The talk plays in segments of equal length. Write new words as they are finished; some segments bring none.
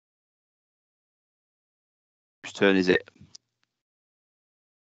Whose turn is it?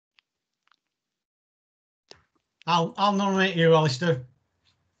 I'll nominate you, Alistair.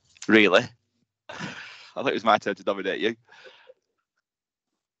 Really? I thought it was my turn to nominate you.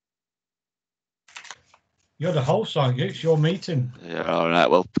 You're the host, aren't you? It's your meeting. Yeah, all right.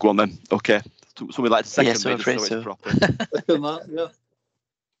 Well, go on then. Okay. So we'd like to second Yes, I'm me afraid just so so. it's proper. Yeah.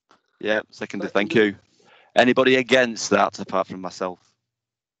 Yeah, seconded. Thank you. Anybody against that apart from myself?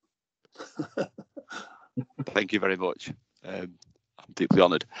 Thank you very much. I'm deeply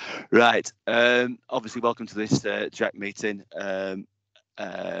honoured. Right. Obviously, welcome to this Jack meeting. And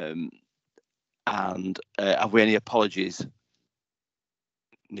have we any apologies,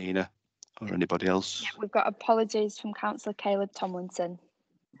 Nina, or anybody else? Yeah, we've got apologies from Councillor Caleb Tomlinson.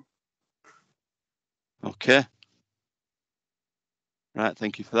 Okay. Right.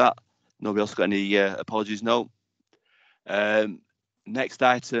 Thank you for that. Nobody else got any apologies? No. Next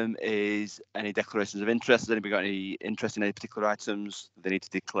item is any declarations of interest. Has anybody got any interest in any particular items they need to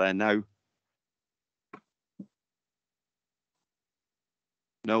declare now?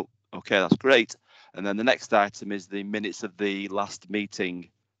 No. Okay, that's great. And then the next item is the minutes of the last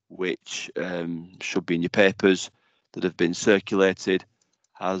meeting, which should be in your papers that have been circulated.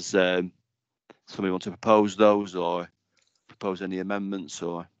 Has somebody want to propose those or propose any amendments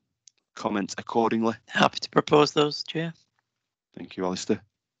or comment accordingly? Happy to propose those, Chair. Thank you, Alistair.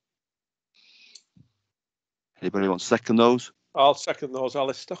 Anybody want to second those? I'll second those,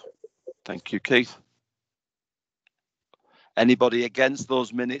 Alistair. Thank you, Keith. Anybody against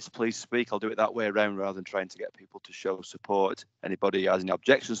those minutes, please speak. I'll do it that way around rather than trying to get people to show support. Anybody has any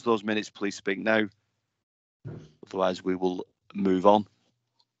objections to those minutes, please speak now. Otherwise, we will move on.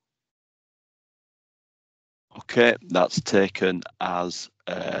 Okay, that's taken as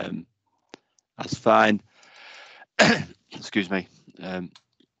fine. Excuse me. The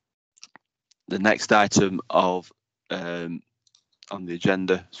next item of on the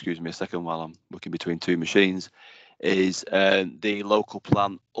agenda, excuse me a second while I'm looking between two machines, is the local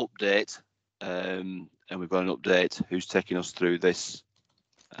plan update. And we've got an update. Who's taking us through this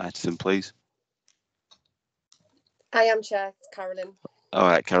item, please? I am, Chair. It's Carolyn. All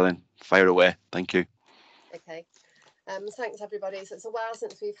right, Carolyn, fire away. Thank you. Okay. Thanks, everybody. So it's a while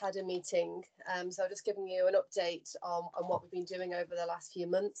since we've had a meeting. So just giving you an update on what we've been doing over the last few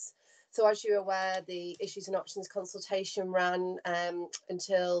months. So as you're aware, the issues and options consultation ran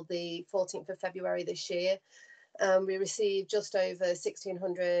until the 14th of February this year. We received just over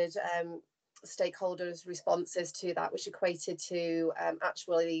 1,600 stakeholders' responses to that, which equated to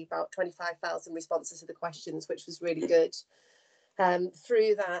actually about 25,000 responses to the questions, which was really good.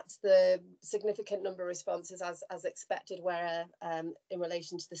 Through that, the significant number of responses, as expected, were in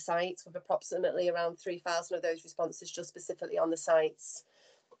relation to the sites, with approximately around 3,000 of those responses just specifically on the sites.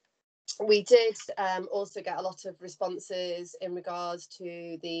 We did also get a lot of responses in regards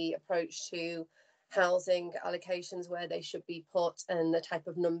to the approach to housing allocations, where they should be put and the type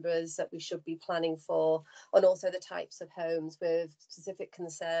of numbers that we should be planning for, and also the types of homes, with specific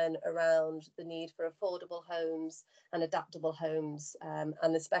concern around the need for affordable homes and adaptable homes,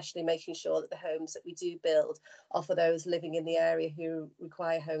 and especially making sure that the homes that we do build are for those living in the area who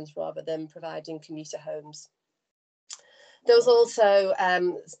require homes rather than providing commuter homes. There was also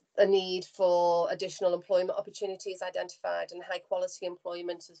a need for additional employment opportunities identified and high quality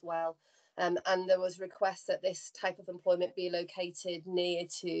employment as well. And there was requests that this type of employment be located near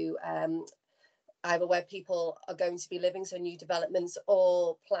to either where people are going to be living, so new developments,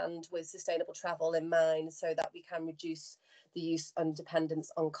 or planned with sustainable travel in mind, so that we can reduce the use and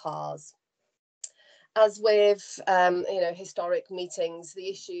dependence on cars. As with historic meetings, the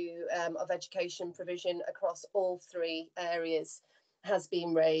issue of education provision across all three areas has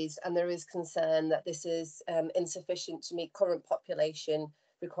been raised, and there is concern that this is insufficient to meet current population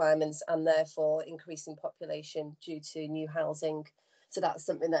requirements and therefore increasing population due to new housing. So that's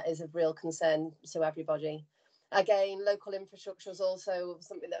something that is of real concern to everybody. Again, local infrastructure is also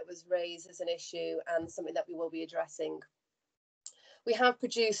something that was raised as an issue and something that we will be addressing. We have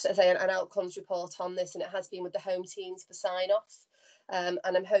produced, as I say, an outcomes report on this, and it has been with the home teams for sign off. And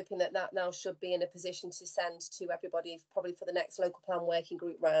I'm hoping that now should be in a position to send to everybody, probably for the next local plan working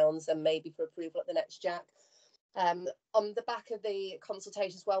group rounds and maybe for approval at the next JAC. On the back of the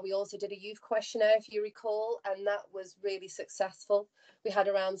consultation as well, we also did a youth questionnaire, if you recall, and that was really successful. We had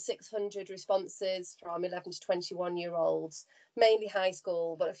around 600 responses from 11 to 21-year-olds, mainly high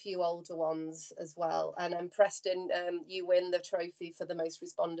school, but a few older ones as well. And Preston, you win the trophy for the most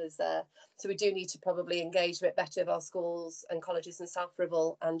responders there. So we do need to probably engage a bit better with our schools and colleges in South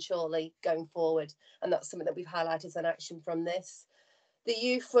Ribble and Chorley going forward. And that's something that we've highlighted as an action from this. The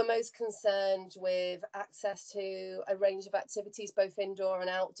youth were most concerned with access to a range of activities, both indoor and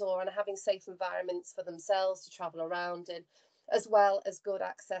outdoor, and having safe environments for themselves to travel around in, as well as good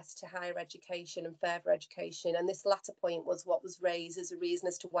access to higher education and further education. And this latter point was what was raised as a reason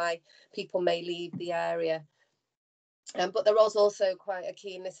as to why people may leave the area. But there was also quite a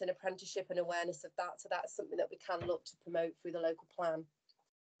keenness in apprenticeship and awareness of that. So that's something that we can look to promote through the local plan.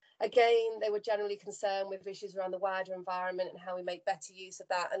 Again, they were generally concerned with issues around the wider environment and how we make better use of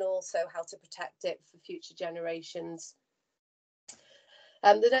that, and also how to protect it for future generations.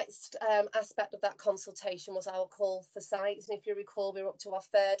 The next aspect of that consultation was our call for sites. And if you recall, we're up to our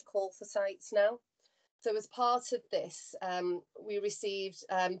third call for sites now. So as part of this, we received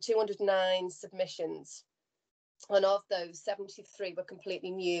 209 submissions. And of those, 73 were completely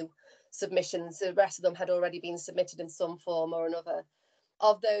new submissions. The rest of them had already been submitted in some form or another.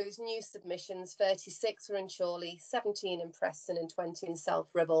 Of those new submissions, 36 were in Chorley, 17 in Preston and 20 in South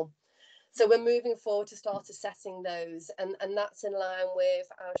Ribble. So we're moving forward to start assessing those, and that's in line with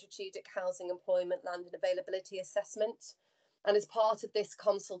our strategic housing, employment, land and availability assessment. And as part of this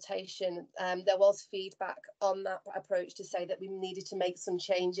consultation, there was feedback on that approach to say that we needed to make some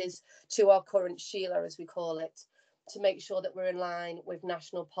changes to our current Sheila, as we call it, to make sure that we're in line with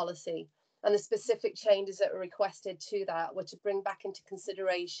national policy. And the specific changes that were requested to that were to bring back into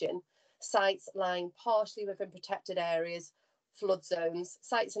consideration sites lying partially within protected areas, flood zones,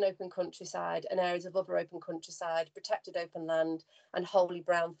 sites in open countryside and areas of other open countryside, protected open land and wholly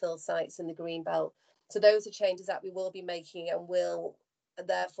brownfield sites in the green belt. So those are changes that we will be making and will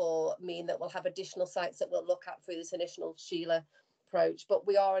therefore mean that we'll have additional sites that we'll look at through this initial Sheila approach. But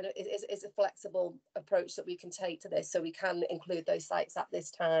we are it's a flexible approach that we can take to this, so we can include those sites at this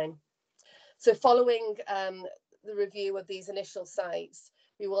time. So following the review of these initial sites,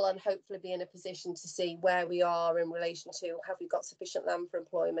 we will then hopefully be in a position to see where we are in relation to have we got sufficient land for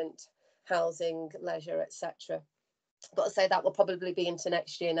employment, housing, leisure, etc. But I say that will probably be into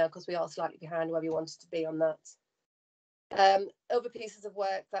next year now, because we are slightly behind where we wanted to be on that. Other pieces of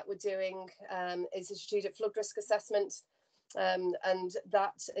work that we're doing is a strategic flood risk assessment. And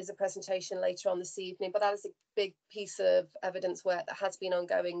that is a presentation later on this evening, but that is a big piece of evidence work that has been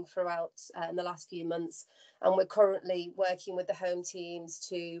ongoing throughout in the last few months, and we're currently working with the home teams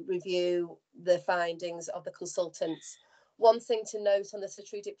to review the findings of the consultants. One thing to note on the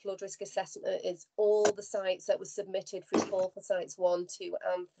strategic flood risk assessment is all the sites that were submitted through call for sites 1, 2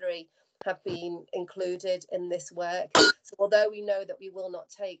 and 3 have been included in this work. So although we know that we will not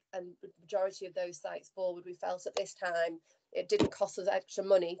take a majority of those sites forward, we felt at this time it didn't cost us extra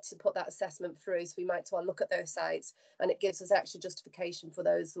money to put that assessment through, so we might as well look at those sites, and it gives us extra justification for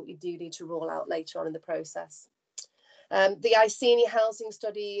those that we do need to rule out later on in the process. The Iceni housing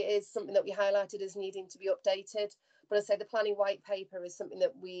study is something that we highlighted as needing to be updated, but as I say, the planning white paper is something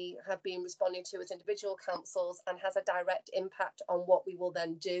that we have been responding to as individual councils and has a direct impact on what we will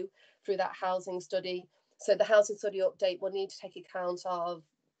then do through that housing study. So the housing study update will need to take account of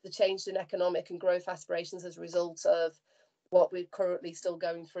the change in economic and growth aspirations as a result of what we're currently still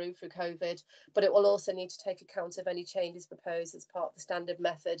going through COVID, but it will also need to take account of any changes proposed as part of the standard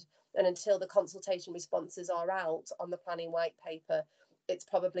method. And until the consultation responses are out on the planning white paper, it's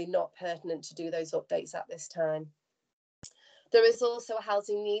probably not pertinent to do those updates at this time. There is also a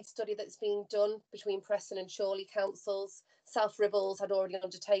housing needs study that's being done between Preston and Chorley councils. South Ribbles had already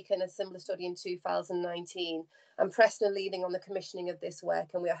undertaken a similar study in 2019, and Preston are leading on the commissioning of this work,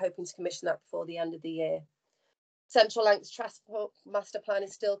 and we are hoping to commission that before the end of the year. Central Lancs Transport Master Plan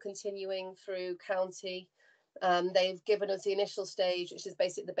is still continuing through county. They've given us the initial stage, which is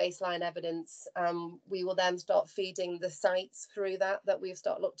basically the baseline evidence. We will then start feeding the sites through that we've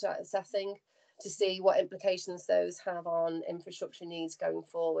looked at assessing to see what implications those have on infrastructure needs going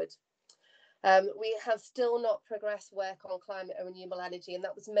forward. We have still not progressed work on climate and renewable energy, and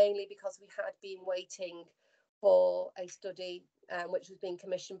that was mainly because we had been waiting for a study which was being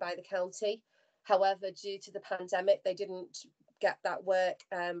commissioned by the county. However, due to the pandemic, they didn't get that work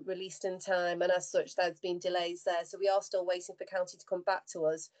released in time, and as such, there's been delays there. So we are still waiting for county to come back to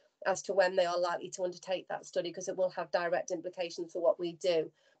us as to when they are likely to undertake that study, because it will have direct implications for what we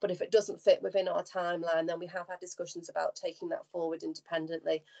do. But if it doesn't fit within our timeline, then we have had discussions about taking that forward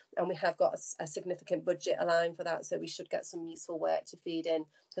independently, and we have got a significant budget aligned for that, so we should get some useful work to feed in,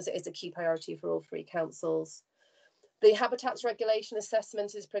 because it is a key priority for all 3 councils. The habitats regulation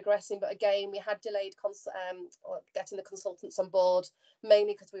assessment is progressing, but again, we had delayed getting the consultants on board,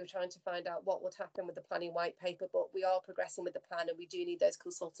 mainly because we were trying to find out what would happen with the planning white paper, but we are progressing with the plan and we do need those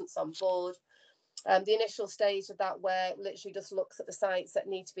consultants on board. The initial stage of that work literally just looks at the sites that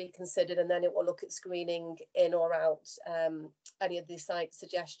need to be considered, and then it will look at screening in or out any of the site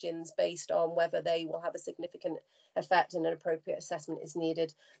suggestions based on whether they will have a significant effect and an appropriate assessment is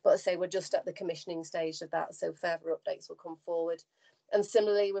needed. But as I say, we're just at the commissioning stage of that, so further updates will come forward. And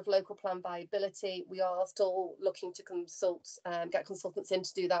similarly with local plan viability, we are still looking to get consultants in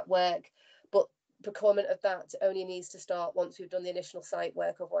to do that work, but procurement of that only needs to start once we've done the initial site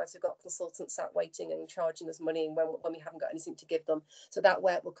work. Otherwise, we've got consultants sat waiting and charging us money when we haven't got anything to give them. So that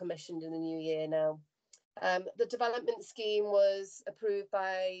work will commissioned in the new year now. The development scheme was approved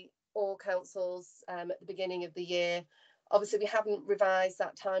by all councils at the beginning of the year. Obviously, we haven't revised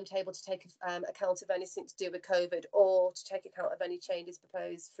that timetable to take account of anything to do with COVID or to take account of any changes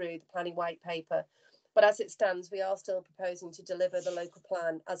proposed through the planning white paper. But as it stands, we are still proposing to deliver the local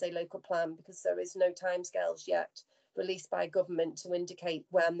plan as a local plan because there is no timescales yet released by government to indicate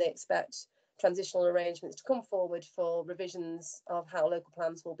when they expect transitional arrangements to come forward for revisions of how local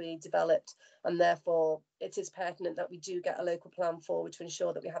plans will be developed. And therefore, it is pertinent that we do get a local plan forward to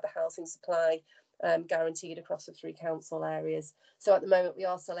ensure that we have a housing supply guaranteed across the 3 council areas. So at the moment, we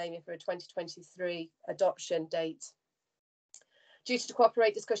are still aiming for a 2023 adoption date. Duty to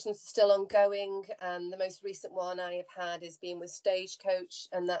cooperate discussions are still ongoing, and the most recent one I have had is being with Stagecoach,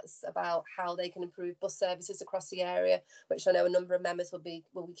 and that's about how they can improve bus services across the area, which I know a number of members will be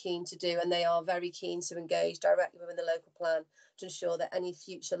keen to do, and they are very keen to engage directly within the local plan to ensure that any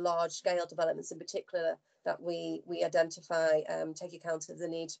future large-scale developments in particular that we identify take account of the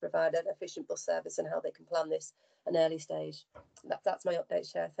need to provide an efficient bus service and how they can plan this at an early stage. That's my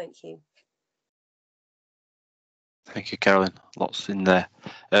update, Chair. Thank you. Thank you, Carolyn. Lots in there.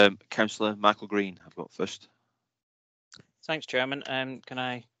 Councillor Michael Green, I've got first. Thanks, Chairman. Can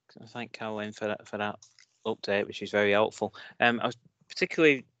I thank Caroline for that update, which is very helpful. I was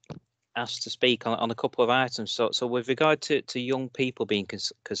particularly asked to speak on a couple of items. So with regard to young people being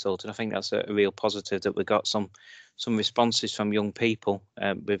consulted, I think that's a real positive that we got some responses from young people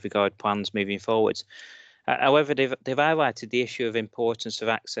with regard plans moving forwards. However, they've highlighted the issue of importance of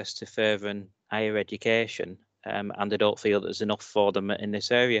access to further and higher education. And they don't feel there's enough for them in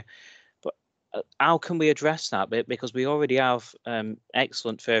this area. But how can we address that? Because we already have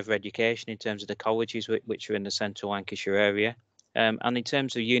excellent further education in terms of the colleges which are in the central Lancashire area. And in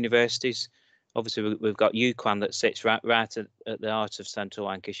terms of universities, obviously we've got UCLan that sits right at the heart of central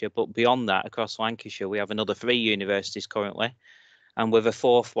Lancashire. But beyond that, across Lancashire, we have another 3 universities currently, and with a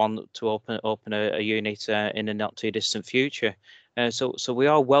 4th one to open a unit in a not too distant future. So we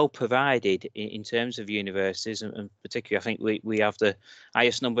are well provided in terms of universities, and particularly I think we have the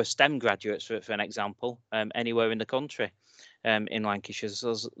highest number of STEM graduates, for an example, anywhere in the country in Lancashire. So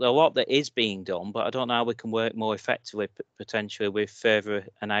there's a lot that is being done, but I don't know how we can work more effectively potentially with further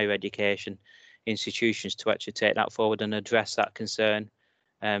and higher education institutions to actually take that forward and address that concern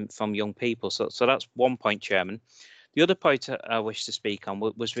from young people. So that's one point, Chairman. The other point I wish to speak on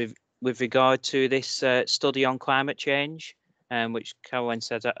was with regard to this study on climate change, which Caroline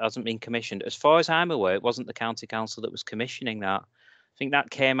said hasn't been commissioned. As far as I'm aware, it wasn't the County Council that was commissioning that. I think that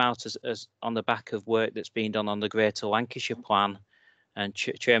came out as on the back of work that's been done on the Greater Lancashire Plan. And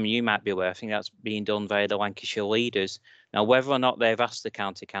Chairman, you might be aware, I think that's being done via the Lancashire leaders. Now, whether or not they've asked the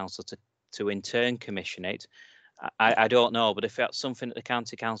County Council to in turn commission it, I don't know. But if that's something that the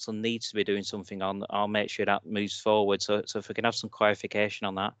County Council needs to be doing something on, I'll make sure that moves forward. So if we can have some clarification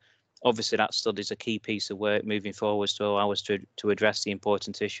on that. Obviously, that study is a key piece of work moving forwards to allow us to address the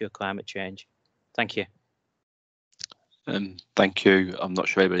important issue of climate change. Thank you. Thank you. I'm not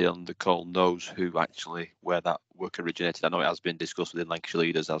sure everybody on the call knows where that work originated. I know it has been discussed within Lancashire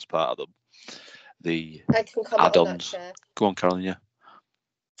leaders as part of the I can comment on that, add-ons. Chair. Go on, Carolyn. Yeah.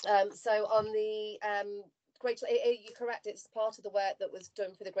 So on the Greater, you're correct, it's part of the work that was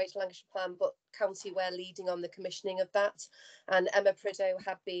done for the Greater Lancashire Plan, but County were leading on the commissioning of that. And Emma Prideaux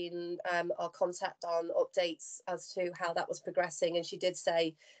had been our contact on updates as to how that was progressing. And she did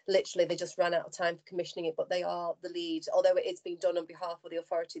say, literally, they just ran out of time for commissioning it, but they are the lead. Although it's been done on behalf of the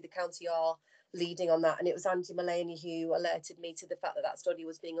authority, the county are leading on that. And it was Andy Mullaney who alerted me to the fact that study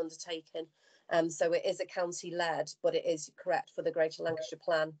was being undertaken. So it is a county led, but it is correct for the Greater Lancashire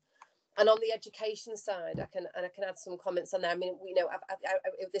Plan. And on the education side, I can add some comments on there. I mean,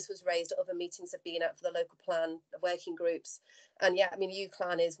 this was raised at other meetings I've been at for the local plan working groups, and yeah, I mean,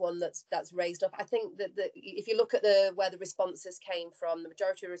 UCLan is one that's raised up. I think that if you look at where the responses came from, the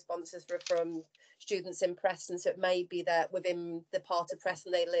majority of responses were from students in Preston. So it may be that within the part of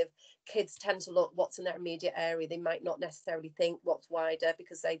Preston they live, kids tend to look what's in their immediate area. They might not necessarily think what's wider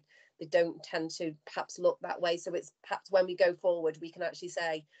because they don't tend to perhaps look that way. So it's perhaps when we go forward, we can actually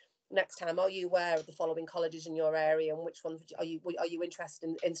say, next time, are you aware of the following colleges in your area, and which ones are you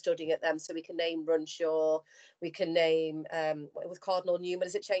interested in studying at them? So we can name Runshaw, we can name what was Cardinal Newman.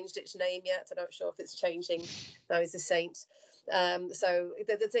 Has it changed its name yet? I'm not sure if it's changing now. He's a saint. So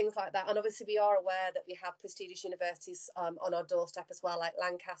the things like that, and obviously we are aware that we have prestigious universities on our doorstep as well, like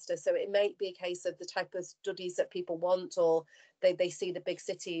Lancaster. So it may be a case of the type of studies that people want, or they see the big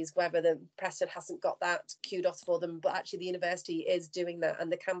cities, whether the Preston hasn't got that kudos for them, but actually the university is doing that,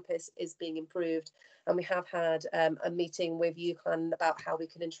 and the campus is being improved. And we have had a meeting with UCLan about how we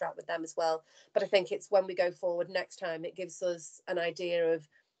can interact with them as well. But I think it's when we go forward next time, it gives us an idea of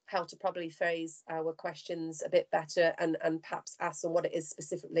how to probably phrase our questions a bit better, and perhaps ask them what it is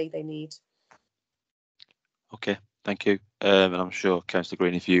specifically they need. Okay, thank you. And I'm sure, Councillor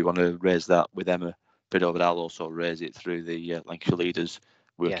Green, if you want to raise that with Emma Bidover, I'll also raise it through the Lancashire Leaders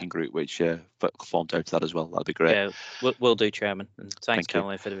Working Group, which formed out of that as well. That'd be great. Yeah, we'll do, Chairman. And thanks, Thank you.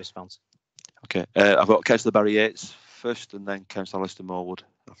 Caroline, for the response. Okay, I've got Councillor Barry Yates first, and then Councillor Alistair Morwood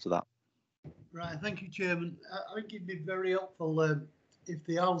after that. Right, thank you, Chairman. I think it'd be very helpful if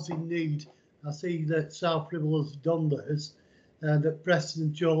the housing need, I see that South Ribble has done this, that Preston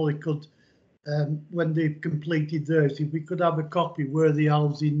and Chorley could, when they've completed theirs, if we could have a copy where the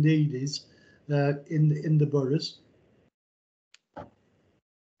housing need is in the boroughs.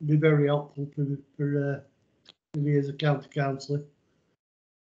 It'd be very helpful for me as a county councillor.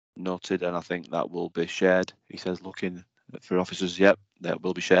 Noted, and I think that will be shared. He says looking for officers. Yep, that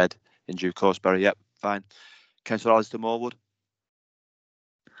will be shared in due course, Barry. Yep, fine. Councillor Alistair Morwood.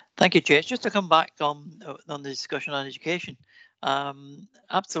 Thank you, Chair. Just to come back on the discussion on education,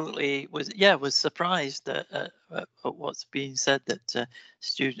 absolutely was surprised at what's being said, that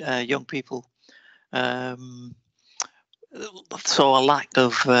young people saw a lack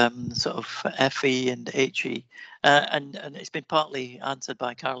of sort of FE and HE, and it's been partly answered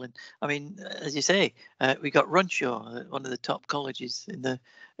by Carolyn. I mean, as you say, we got Runshaw, one of the top colleges in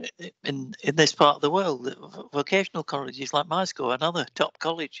this part of the world. Vocational colleges like my school, another top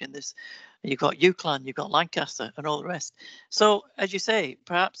college in this. You've got UCLan, you've got Lancaster, and all the rest. So, as you say,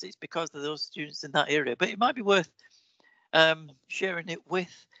 perhaps it's because of those students in that area, but it might be worth sharing it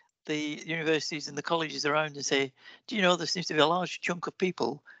with the universities and the colleges around and say, do you know, there seems to be a large chunk of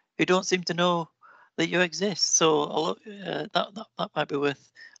people who don't seem to know that you exist. So that might be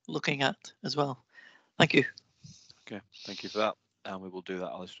worth looking at as well. Thank you. Okay, thank you for that. And we will do that,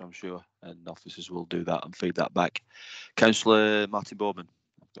 Alistair, I'm sure, and officers will do that and feed that back. Councillor Martin Bowman,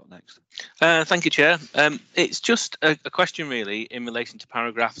 I've got next. Thank you, Chair. It's just a question really in relation to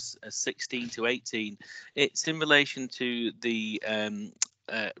paragraphs 16 to 18. It's in relation to the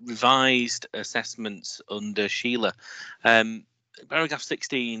revised assessments under Sheila. Paragraph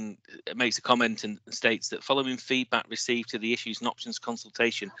 16 makes a comment and states that following feedback received to the issues and options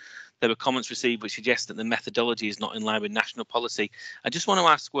consultation, there were comments received which suggest that the methodology is not in line with national policy. I just want to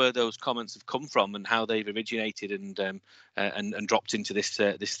ask where those comments have come from and how they've originated and dropped into this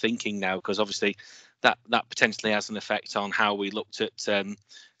this thinking now, because obviously that potentially has an effect on how we looked at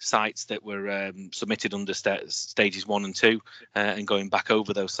sites that were submitted under stages 1 and 2 and going back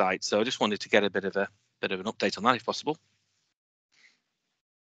over those sites. So I just wanted to get a bit of an update on that, if possible.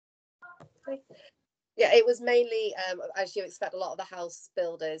 Yeah, it was mainly, as you expect, a lot of the house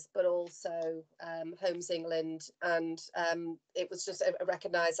builders, but also Homes England, and it was just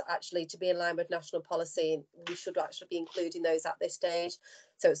recognised that actually to be in line with national policy, we should actually be including those at this stage.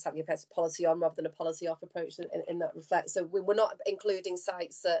 So it's having a policy on rather than a policy off approach in that respect. So we're not including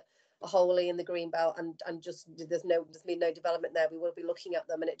sites that are wholly in the green belt and just there's been no development there. We will be looking at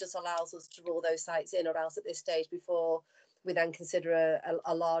them, and it just allows us to rule those sites in or else at this stage before we then consider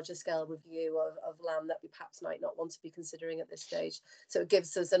a larger scale review of land that we perhaps might not want to be considering at this stage. So it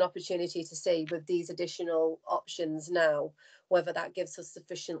gives us an opportunity to see with these additional options now, whether that gives us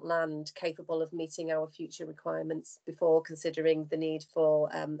sufficient land capable of meeting our future requirements before considering the need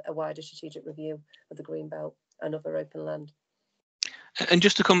for a wider strategic review of the Greenbelt and other open land. And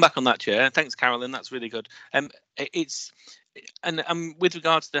just to come back on that, Chair, thanks, Carolyn, that's really good. It's and with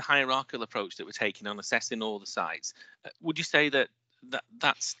regards to the hierarchical approach that we're taking on assessing all the sites, would you say that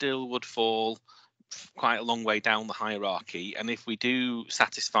still would fall quite a long way down the hierarchy? And if we do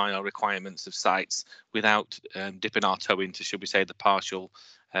satisfy our requirements of sites without dipping our toe into, should we say, the partial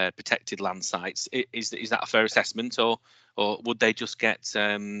protected land sites, is that a fair assessment, or would they just get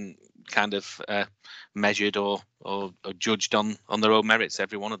kind of measured or judged on their own merits,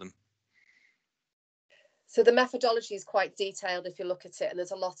 every one of them? So the methodology is quite detailed if you look at it, and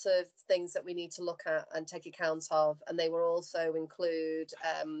there's a lot of things that we need to look at and take account of, and they will also include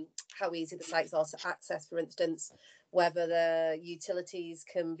how easy the sites are to access, for instance, whether the utilities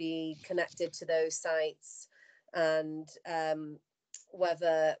can be connected to those sites, and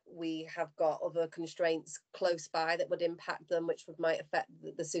whether we have got other constraints close by that would impact them, which might affect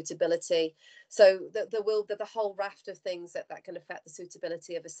the suitability. So the whole raft of things that can affect the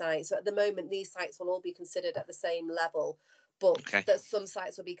suitability of a site. So at the moment, these sites will all be considered at the same level, but that some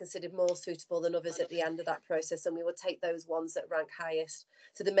sites will be considered more suitable than others at the end of that process, and we will take those ones that rank highest.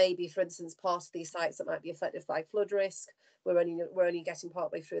 So there may be, for instance, part of these sites that might be affected by flood risk. We're only getting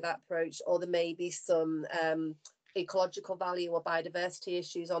partway through that approach, or there may be some ecological value or biodiversity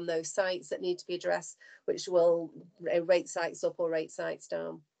issues on those sites that need to be addressed, which will rate sites up or rate sites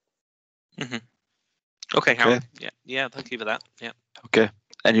down. Okay, Howard. Yeah, thank you for that. Yeah. Okay.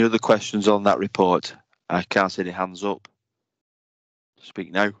 Any other questions on that report? I can't see any hands up.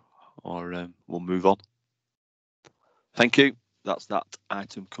 Speak now, or we'll move on. Thank you. That's that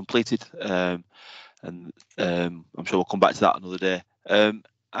item completed, and I'm sure we'll come back to that another day.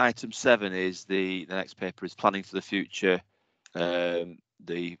 Item 7 is the next paper is planning for the future,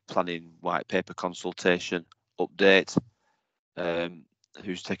 the planning white paper consultation update.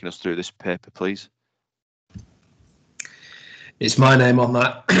 Who's taking us through this paper, please? It's my name on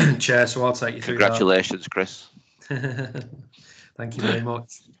that, Chair, so I'll take you through that. Congratulations, Chris. Thank you very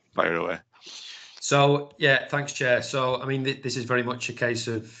much. Fire away. So, yeah, thanks, Chair. So, I mean, this is very much a case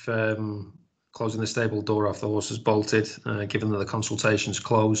of closing the stable door after the horse has bolted, given that the consultation's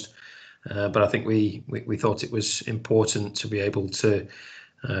closed. But I think we thought it was important to be able to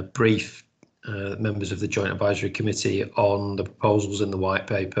brief members of the Joint Advisory Committee on the proposals in the white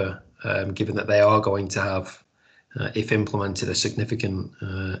paper, given that they are going to have, if implemented, a significant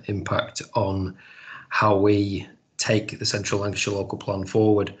impact on how we take the Central Lancashire Local Plan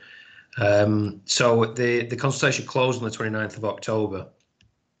forward. So the consultation closed on the 29th of October.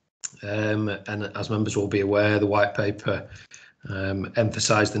 And as members will be aware, the white paper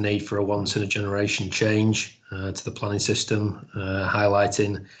emphasised the need for a once-in-a-generation change to the planning system,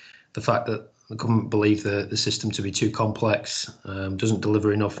 highlighting the fact that the government believe the system to be too complex, doesn't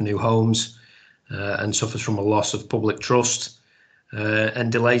deliver enough new homes, and suffers from a loss of public trust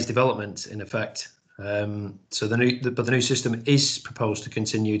and delays development, in effect. So the new system is proposed to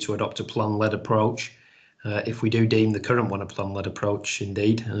continue to adopt a plan-led approach. If we do deem the current one a plan-led approach,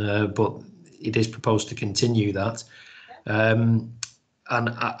 indeed, but it is proposed to continue that. And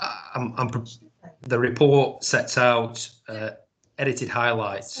the report sets out edited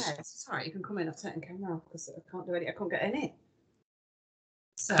highlights. Sorry, you can come in. I've taken camera off because I can't do any. I can't get in.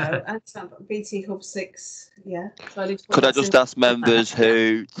 So, and BT Hub 6, yeah. So could I just ask members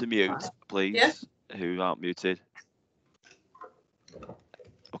who to mute, please? Yeah. Who aren't muted?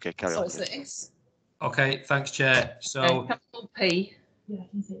 Okay, carry on. So it's this. Okay, thanks, Chair. So capital P.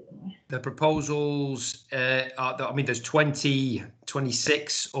 The proposals are, I mean, there's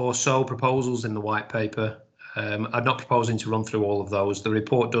 26 or so proposals in the white paper. I'm not proposing to run through all of those. The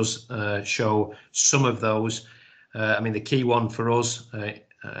report does show some of those. I mean, the key one for us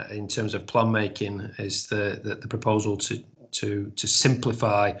in terms of plan making is the proposal to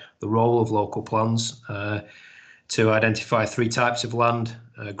simplify the role of local plans, to identify 3 types of land: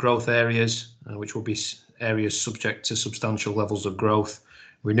 growth areas, which will be areas subject to substantial levels of growth;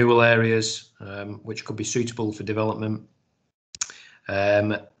 renewal areas, which could be suitable for development,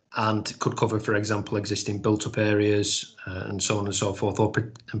 and could cover, for example, existing built-up areas, and so on and so forth,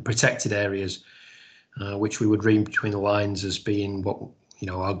 and protected areas, which we would read between the lines as being what, you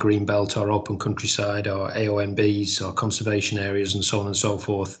know, our green belt, our open countryside, our AONBs, our conservation areas, and so on and so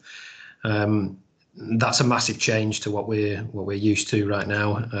forth. That's a massive change to what we're used to right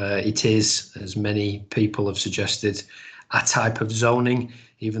now. It is, as many people have suggested, a type of zoning.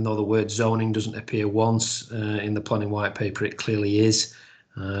 Even though the word zoning doesn't appear once in the planning white paper, it clearly is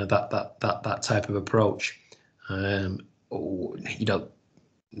that type of approach. You know,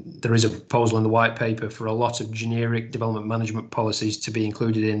 there is a proposal in the white paper for a lot of generic development management policies to be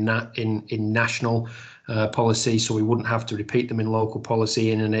included in national policy, so we wouldn't have to repeat them in local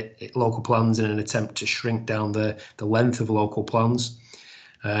policy local plans in an attempt to shrink down the length of local plans.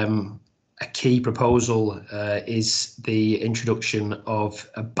 A key proposal is the introduction of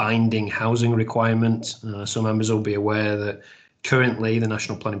a binding housing requirement. Some members will be aware that currently the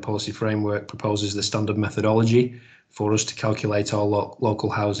National Planning Policy Framework proposes the standard methodology for us to calculate our local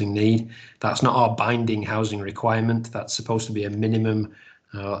housing need. That's not our binding housing requirement. That's supposed to be a minimum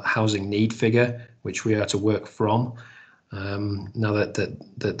housing need figure, which we are to work from. Now that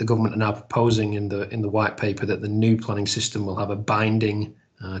the government are now proposing in the white paper that the new planning system will have a binding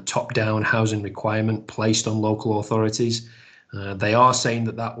top-down housing requirement placed on local authorities. They are saying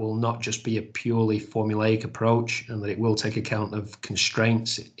that that will not just be a purely formulaic approach, and that it will take account of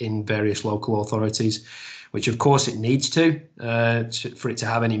constraints in various local authorities, which of course it needs to for it to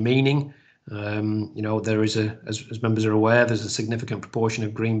have any meaning. You know, there is as members are aware, there's a significant proportion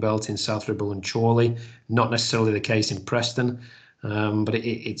of greenbelt in South Ribble and Chorley, not necessarily the case in Preston, but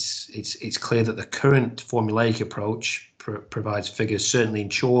it's clear that the current formulaic approach provides figures, certainly in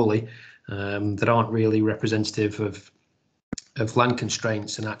Chorley, that aren't really representative of land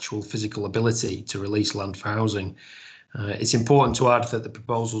constraints and actual physical ability to release land for housing. It's important to add that the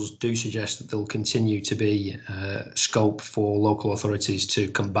proposals do suggest that there will continue to be scope for local authorities to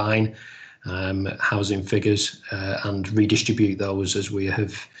combine housing figures and redistribute those, as we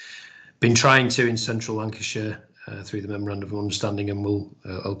have been trying to in central Lancashire through the Memorandum of Understanding, and will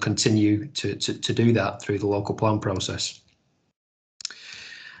continue to do that through the local plan process.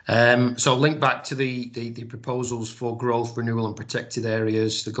 So link back to the proposals for growth, renewal and protected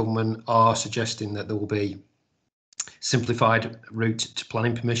areas. The government are suggesting that there will be simplified route to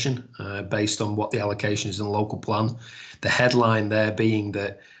planning permission based on what the allocation is in the local plan. The headline there being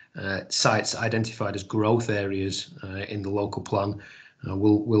that sites identified as growth areas in the local plan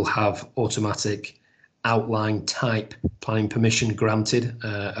will have automatic outline type planning permission granted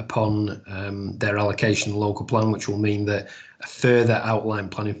upon their allocation in the local plan, which will mean that a further outline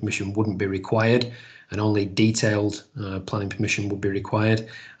planning permission wouldn't be required, and only detailed planning permission would be required.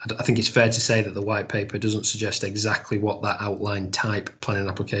 I think it's fair to say that the white paper doesn't suggest exactly what that outline type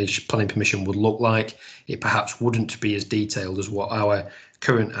planning permission would look like. It perhaps wouldn't be as detailed as what our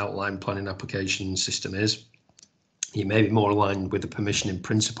current outline planning application system is. It may be more aligned with the permission in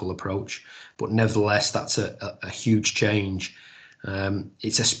principle approach, but nevertheless, that's a huge change.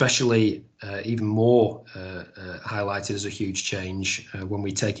 It's especially even more highlighted as a huge change when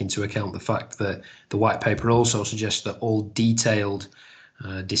we take into account the fact that the white paper also suggests that all detailed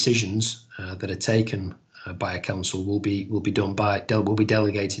decisions that are taken by a council will be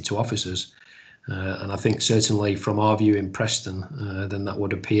delegated to officers. And I think certainly from our view in Preston, then that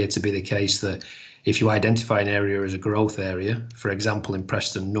would appear to be the case, that if you identify an area as a growth area, for example in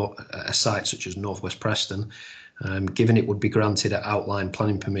Preston, a site such as Northwest Preston, given it would be granted at outline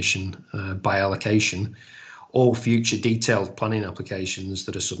planning permission by allocation, all future detailed planning applications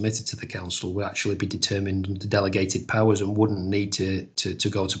that are submitted to the council will actually be determined under delegated powers and wouldn't need to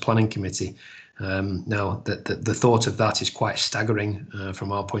go to planning committee. Now, the thought of that is quite staggering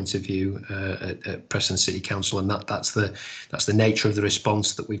from our point of view at Preston City Council, and that's the nature of the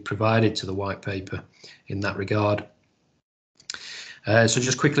response that we've provided to the white paper in that regard. So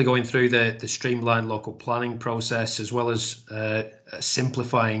just quickly going through the streamlined local planning process, as well as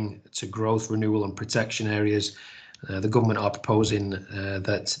simplifying to growth, renewal and protection areas, the government are proposing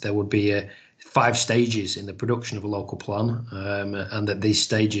that there would be 5 stages in the production of a local plan, and that these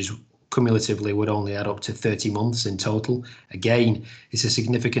stages cumulatively would only add up to 30 months in total. Again, it's a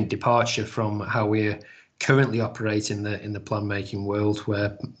significant departure from how we're currently operate in the plan making world,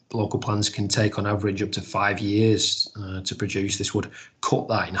 where local plans can take on average up to 5 years to produce. This would cut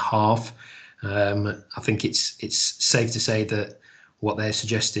that in half. I think it's safe to say that what they're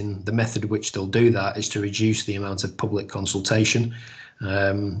suggesting, the method which they'll do that, is to reduce the amount of public consultation,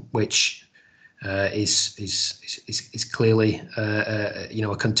 which is clearly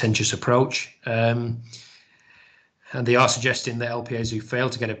a contentious approach. And they are suggesting that LPAs who fail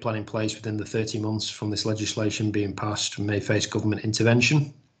to get a plan in place within the 30 months from this legislation being passed may face government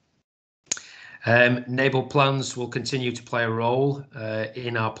intervention. Enabled plans will continue to play a role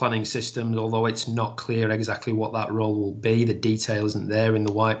in our planning systems, although it's not clear exactly what that role will be. The detail isn't there in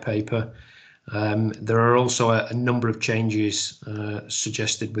the white paper. There are also a number of changes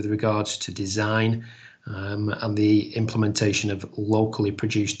suggested with regards to design and the implementation of locally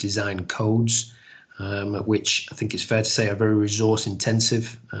produced design codes, which I think it's fair to say are very resource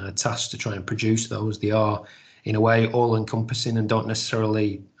intensive tasks to try and produce those. They are in a way all encompassing and don't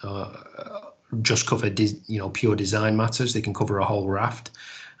necessarily just cover pure design matters. They can cover a whole raft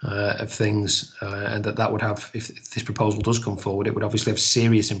of things, and that would have, if this proposal does come forward, it would obviously have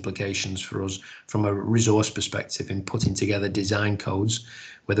serious implications for us from a resource perspective in putting together design codes,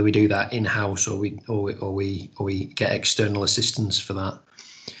 whether we do that in-house or we get external assistance for that.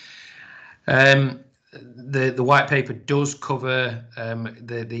 The white paper does cover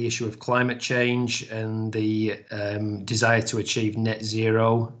the issue of climate change and the desire to achieve net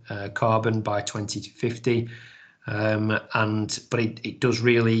zero carbon by 2050. But it does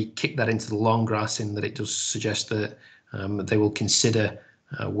really kick that into the long grass, in that it does suggest that They will consider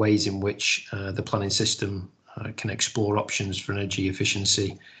ways in which the planning system can explore options for energy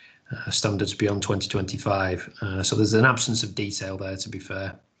efficiency standards beyond 2025. So there's an absence of detail there, to be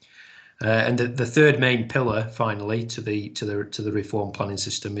fair. And the third main pillar, finally, to the reform planning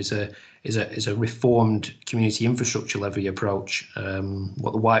system is a reformed community infrastructure levy approach.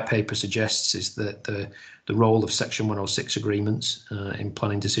 What the white paper suggests is that the role of Section 106 agreements in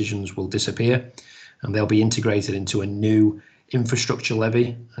planning decisions will disappear, and they'll be integrated into a new infrastructure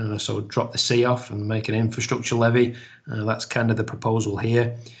levy. So drop the C off and make an infrastructure levy. That's kind of the proposal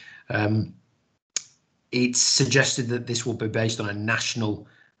here. It's suggested that this will be based on a national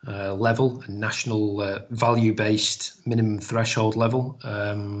level, a national value-based minimum threshold level.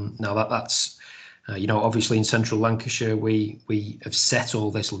 Now that's obviously in central Lancashire we have set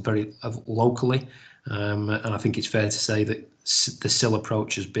all this very locally, and I think it's fair to say that the SIL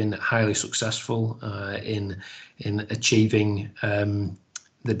approach has been highly successful in achieving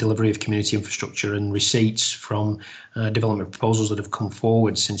the delivery of community infrastructure, and receipts from development proposals that have come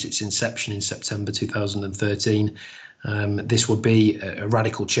forward since its inception in September 2013. This would be a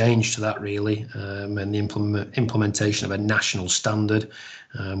radical change to that, really, and the implementation of a national standard,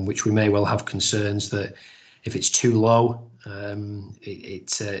 which we may well have concerns that if it's too low,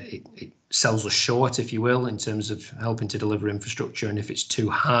 it sells us short, if you will, in terms of helping to deliver infrastructure, and if it's too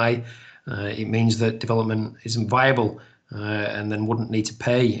high, it means that development isn't viable and then wouldn't need to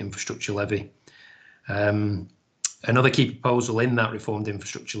pay infrastructure levy. Another key proposal in that reformed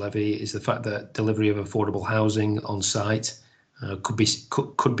infrastructure levy is the fact that delivery of affordable housing on site could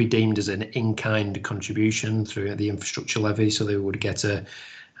be deemed as an in-kind contribution through the infrastructure levy, so they would get a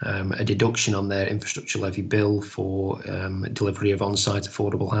deduction on their infrastructure levy bill for delivery of on-site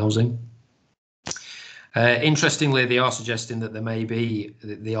affordable housing. Interestingly, they are suggesting that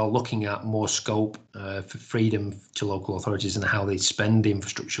they are looking at more scope for freedom to local authorities and how they spend the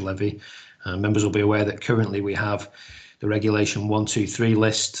infrastructure levy. Members will be aware that currently we have the Regulation 123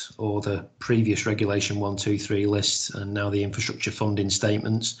 list, or the previous Regulation 123 list, and now the infrastructure funding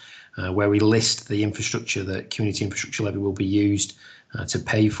statements, where we list the infrastructure that community infrastructure levy will be used to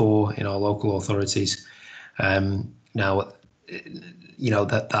pay for in our local authorities. Now,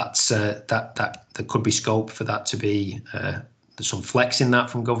 that there could be scope for that to be some flex in that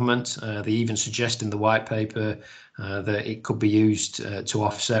from government. They even suggest in the white paper that it could be used to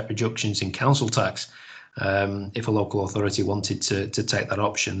offset reductions in council tax if a local authority wanted to take that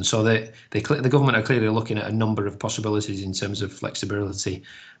option. So the government are clearly looking at a number of possibilities in terms of flexibility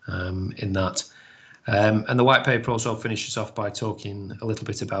in that. And the white paper also finishes off by talking a little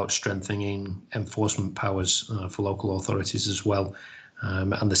bit about strengthening enforcement powers for local authorities as well,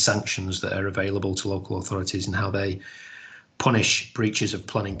 and the sanctions that are available to local authorities and how they punish breaches of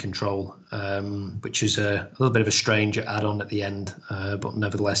planning control, which is a little bit of a strange add-on at the end, but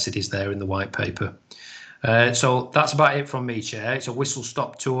nevertheless it is there in the white paper. So that's about it from me, Chair. It's a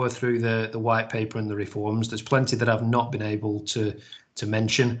whistle-stop tour through the white paper and the reforms. There's plenty that I've not been able to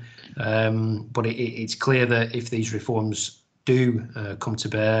mention, but it's clear that if these reforms do come to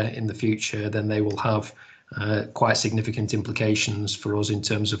bear in the future, then they will have quite significant implications for us in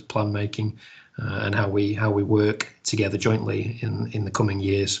terms of plan making and how we work together jointly in the coming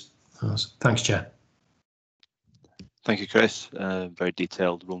years. Thanks, Chair. Thank you, Chris. Very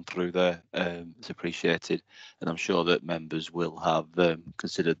detailed run through there. It's appreciated, and I'm sure that members will have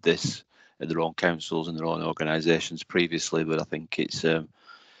considered this in their own councils and their own organisations previously, but I think it's something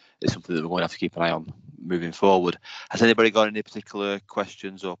that we're going to have to keep an eye on moving forward. Has anybody got any particular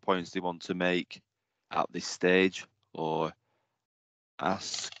questions or points they want to make at this stage, or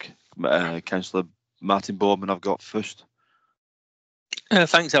ask? Councillor Martin Bowman, I've got first.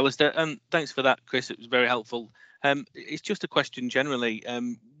 Thanks, Alistair. Thanks for that, Chris. It was very helpful. It's just a question generally.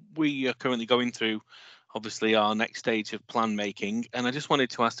 We are currently going through, obviously, our next stage of plan making, and I just wanted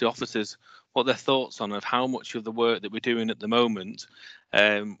to ask the officers what their thoughts on of how much of the work that we're doing at the moment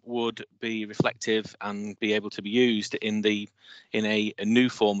would be reflective and be able to be used in a new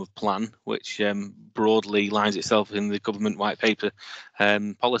form of plan, which broadly lines itself in the government white paper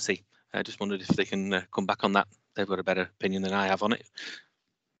policy. I just wondered if they can come back on that. They've got a better opinion than I have on it.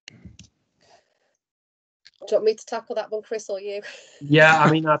 Do you want me to tackle that one, Chris, or you? Yeah,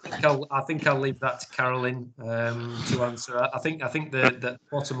 I mean, I think I'll leave that to Carolyn to answer. I think the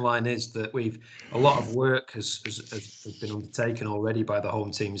bottom line is that a lot of work has been undertaken already by the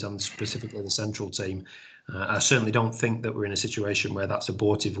home teams and specifically the central team I certainly don't think that we're in a situation where that's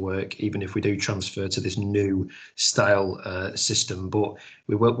abortive work, even if we do transfer to this new style system. But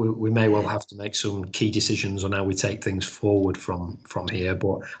we may well have to make some key decisions on how we take things forward from here.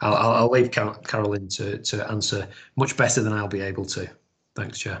 But I'll leave Carolyn to answer much better than I'll be able to.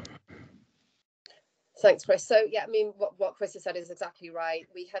 Thanks, Chair. Thanks, Chris. So yeah, I mean, what Chris has said is exactly right.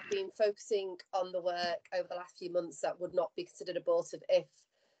 We have been focusing on the work over the last few months that would not be considered abortive if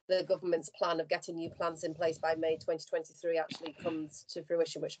the government's plan of getting new plans in place by May 2023 actually comes to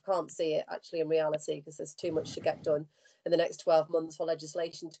fruition, which I can't see it actually in reality because there's too much to get done in the next 12 months for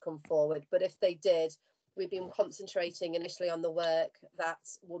legislation to come forward. But if they did, we've been concentrating initially on the work that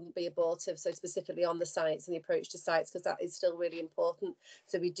wouldn't be abortive, so specifically on the sites and the approach to sites, because that is still really important.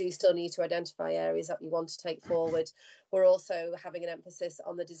 So we do still need to identify areas that we want to take forward. We're also having an emphasis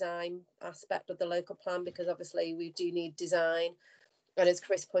on the design aspect of the local plan, because obviously we do need design. And as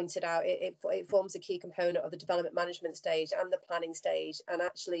Chris pointed out, it forms a key component of the development management stage and the planning stage. And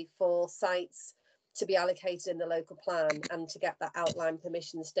actually for sites to be allocated in the local plan and to get that outline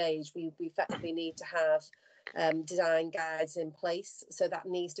permission stage, we effectively need to have design guides in place. So that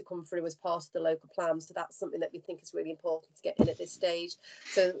needs to come through as part of the local plan. So that's something that we think is really important to get in at this stage.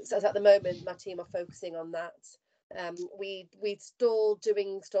 So at the moment, my team are focusing on that. We're still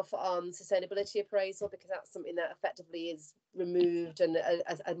doing stuff on sustainability appraisal, because that's something that effectively is removed, and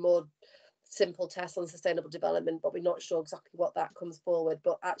a more simple test on sustainable development, but we're not sure exactly what that comes forward.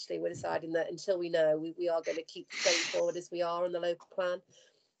 But actually we're deciding that until we know, we are going to keep going forward as we are on the local plan.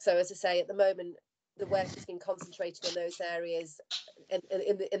 So as I say, at the moment the work has been concentrating on those areas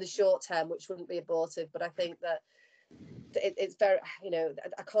in the short term, which wouldn't be abortive. But I think that it's very,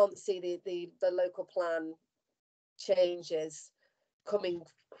 I can't see the local plan changes coming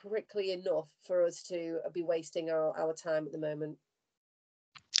quickly enough for us to be wasting our time at the moment.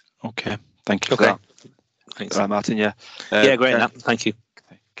 Okay, thank you for that. Thanks. Right, Martin, yeah. Yeah, great, thank you.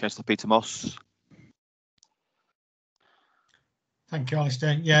 Councillor Peter Moss. Thank you,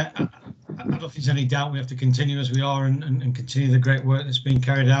 Alistair. Yeah, I don't think there's any doubt we have to continue as we are and continue the great work that's being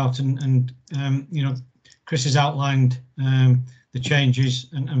carried out. And Chris has outlined the changes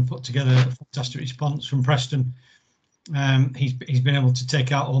and put together a fantastic response from Preston. He's been able to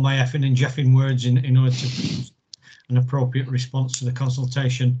take out all my effing and jeffing words in order to produce an appropriate response to the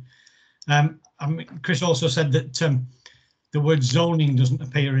consultation. Chris also said that the word zoning doesn't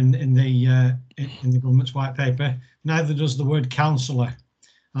appear in the government's white paper. Neither does the word councillor.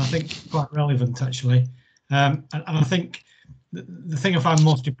 I think quite relevant actually. And I think the thing I find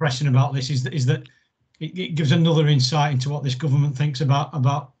most depressing about this is that it gives another insight into what this government thinks about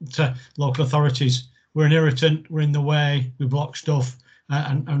local authorities. We're an irritant, we're in the way, we block stuff,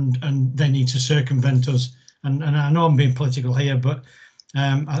 and they need to circumvent us. And I know I'm being political here, but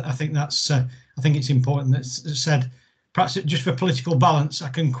I think that's I think it's important that's said. Perhaps just for political balance, I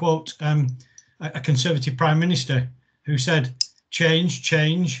can quote a Conservative Prime Minister who said,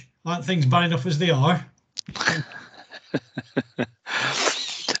 change, aren't things bad enough as they are?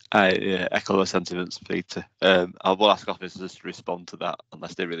 I echo those sentiments, Peter. I will ask officers to respond to that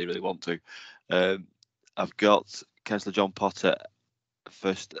unless they really, really want to. I've got Councillor John Potter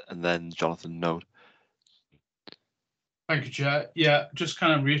first and then Jonathan Node. Thank you, Chair. Yeah, just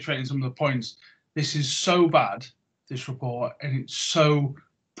kind of reiterating some of the points. This is so bad, this report, and it's so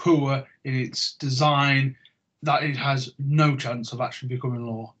poor in its design that it has no chance of actually becoming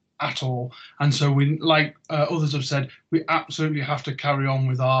law at all. And so we, like others have said, we absolutely have to carry on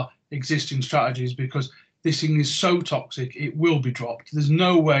with our existing strategies, because this thing is so toxic, it will be dropped. There's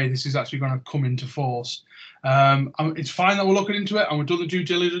no way this is actually going to come into force. It's fine that we're looking into it and we've done the due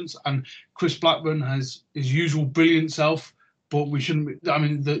diligence, and Chris Blackburn has his usual brilliant self, but we shouldn't, I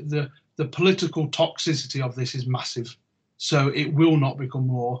mean, the political toxicity of this is massive. So it will not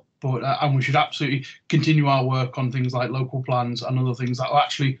become law, but and we should absolutely continue our work on things like local plans and other things that are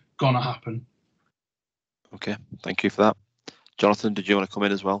actually going to happen. Okay, thank you for that. Jonathan, did you want to come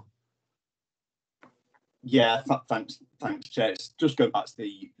in as well? Yeah, thanks, Chair. It's just going back to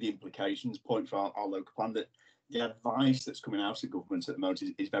the implications point for our local plan, that the advice that's coming out of government at the moment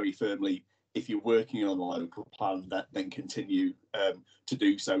is very firmly, if you're working on a local plan, then continue to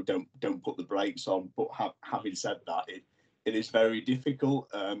do so. Don't put the brakes on. But having said that, it is very difficult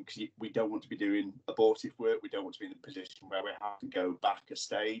because we don't want to be doing abortive work. We don't want to be in a position where we have to go back a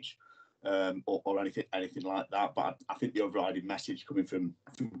stage or anything like that. But I think the overriding message coming from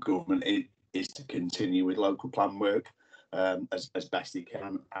government is to continue with local plan work as best it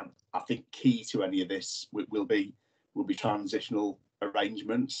can. And I think key to any of this will be transitional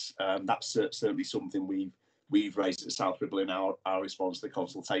arrangements. That's certainly something we've raised at South Ribble in our response to the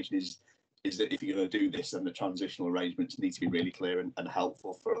consultation, is that if you're going to do this, then the transitional arrangements need to be really clear and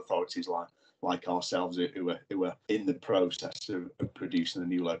helpful for authorities like ourselves who are in the process of producing a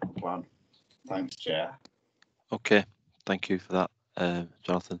new local plan. Thanks, Chair. Okay, thank you for that,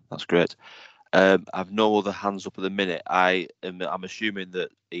 Jonathan. That's great. I've no other hands up at the minute. I'm assuming that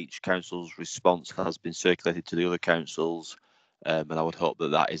each council's response has been circulated to the other councils, and I would hope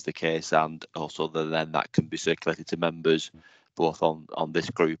that that is the case, and also then that can be circulated to members, both on this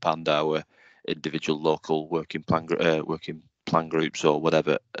group and our individual local working plan groups or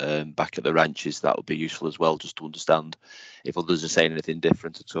whatever back at the ranches. That would be useful as well, just to understand if others are saying anything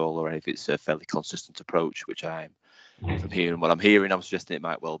different at all, or if it's a fairly consistent approach, which from hearing what I'm hearing, I'm suggesting it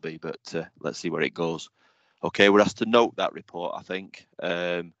might well be, but let's see where it goes. Okay, we're asked to note that report, I think,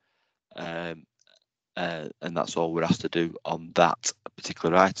 and that's all we're asked to do on that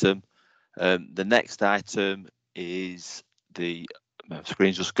particular item. The next item is my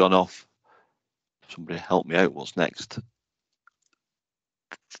screen's just gone off. Somebody help me out. What's next?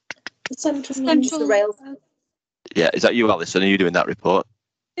 The central rail. Yeah, is that you, Alison? Are you doing that report?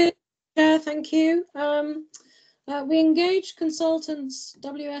 Yeah, thank you. We engaged consultants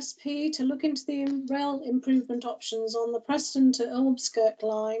WSP to look into the rail improvement options on the Preston to Ilbskirk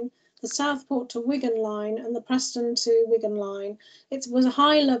line, the Southport to Wigan line, and the Preston to Wigan line. It was a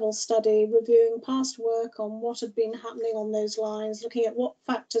high-level study reviewing past work on what had been happening on those lines, looking at what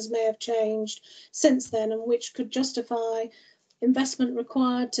factors may have changed since then and which could justify investment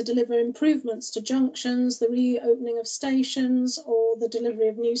required to deliver improvements to junctions, the reopening of stations, or the delivery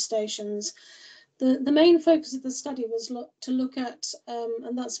of new stations. The main focus of the study was to look at,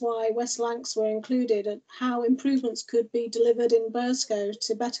 and that's why West Lancs were included, at how improvements could be delivered in Burscough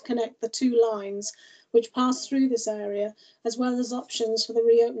to better connect the two lines which pass through this area, as well as options for the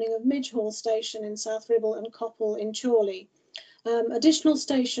reopening of Midge Hall Station in South Ribble and Coppell in Chorley. Additional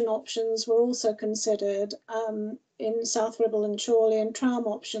station options were also considered in South Ribble and Chorley, and tram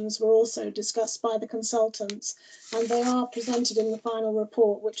options were also discussed by the consultants, and they are presented in the final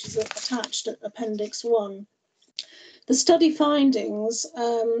report, which is attached at Appendix 1. The study findings,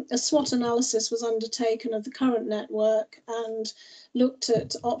 a SWOT analysis was undertaken of the current network and looked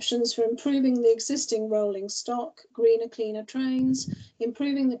at options for improving the existing rolling stock, greener, cleaner trains,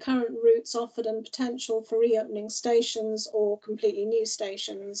 improving the current routes offered and potential for reopening stations or completely new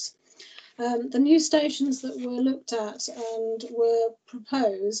stations. The new stations that were looked at and were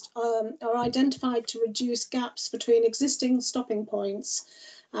proposed are identified to reduce gaps between existing stopping points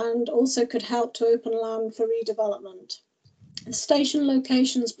and also could help to open land for redevelopment. The station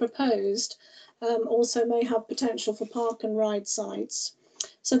locations proposed also may have potential for park and ride sites.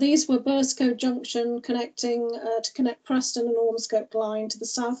 So these were Burscough Junction connecting to connect Preston and Ormskirk line to the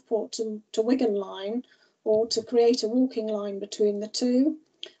Southport to Wigan line, or to create a walking line between the two.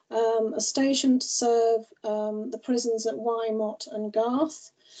 A station to serve the prisons at Wymott and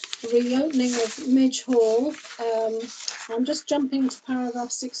Garth. The reopening of Midge Hall. I'm just jumping to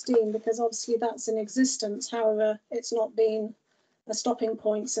paragraph 16 because obviously that's in existence. However, it's not been a stopping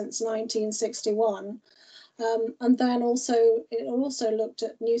point since 1961. And then it also looked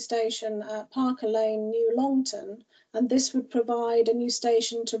at new station at Parker Lane, New Longton, and this would provide a new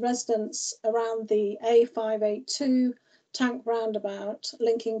station to residents around the A582 Tank roundabout,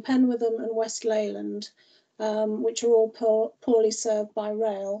 linking Penwitham and West Leyland, which are all poorly served by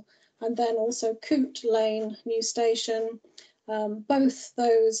rail, and then also Coot Lane, new station. Both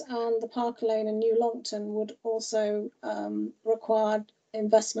those and the Parker Lane and New Longton would also require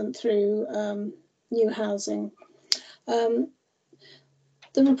investment through new housing. The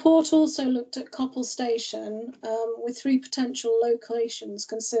report also looked at Coppell Station with 3 potential locations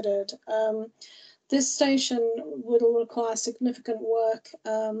considered. This station will require significant work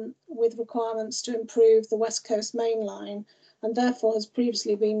with requirements to improve the West Coast Main Line, and therefore has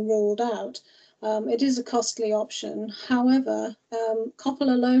previously been ruled out. It is a costly option. However,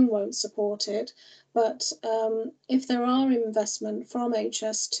 Coppell alone won't support it, but if there are investment from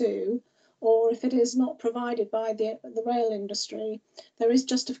HS2, or if it is not provided by the rail industry, there is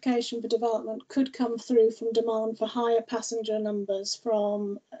justification for development could come through from demand for higher passenger numbers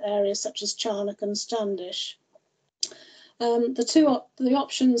from areas such as Charnock and Standish. The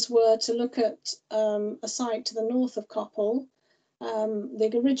options were to look at a site to the north of Coppell,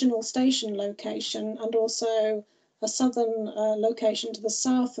 the original station location, and also a southern location to the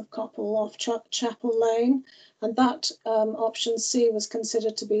south of Coppell off Chapel Lane, and that option C was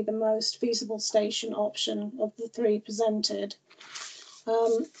considered to be the most feasible station option of the 3 presented.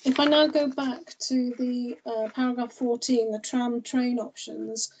 If I now go back to the paragraph 14, the tram train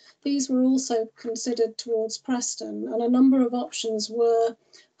options, these were also considered towards Preston, and a number of options were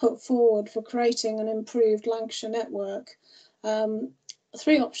put forward for creating an improved Lancashire network.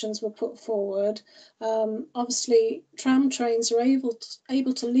 3 options were put forward. Obviously, tram trains are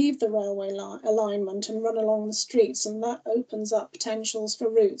able to leave the railway alignment and run along the streets, and that opens up potentials for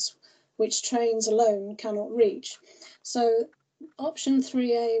routes which trains alone cannot reach. So option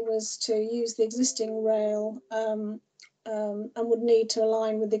 3A was to use the existing rail and would need to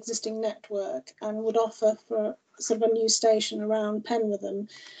align with the existing network, and would offer for sort of a new station around Penwitham,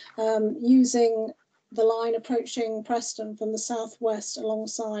 using the line approaching Preston from the southwest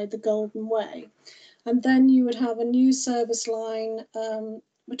alongside the Golden Way. And then you would have a new service line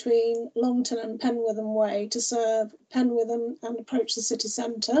between Longton and Penwitham Way to serve Penwitham and approach the city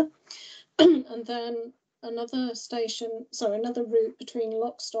centre. And then another route between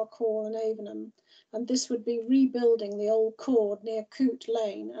Lockstock Hall and Avenham. And this would be rebuilding the old cord near Coote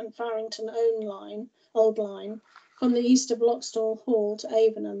Lane and Farrington Old Line from the east of Lockstock Hall to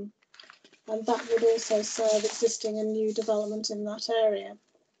Avenham. And that would also serve existing and new development in that area.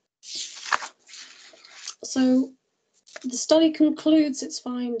 So the study concludes its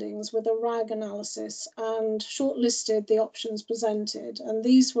findings with a RAG analysis and shortlisted the options presented, and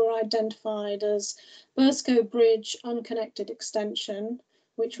these were identified as Burscough Bridge unconnected extension,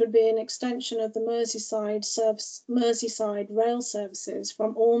 which would be an extension of the Merseyside rail services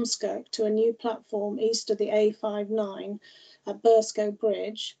from Ormskirk to a new platform east of the A59 at Burscough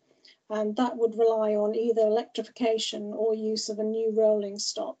Bridge, and that would rely on either electrification or use of a new rolling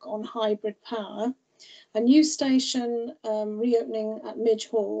stock on hybrid power. A new station reopening at Midge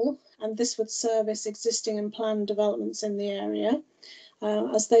Hall, and this would service existing and planned developments in the area,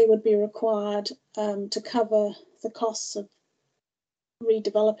 as they would be required to cover the costs of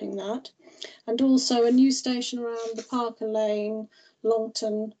redeveloping that. And also a new station around the Parker Lane,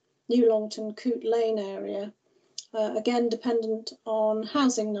 New Longton, Coote Lane area, again dependent on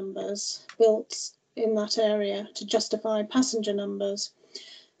housing numbers built in that area to justify passenger numbers.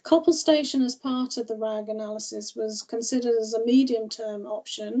 Copple Station, as part of the RAG analysis, was considered as a medium-term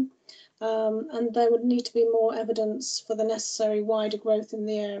option, and there would need to be more evidence for the necessary wider growth in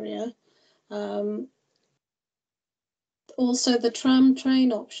the area. Also, the tram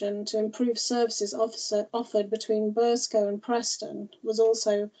train option to improve services offered between Burscough and Preston was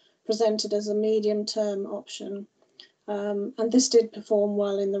also presented as a medium-term option, and this did perform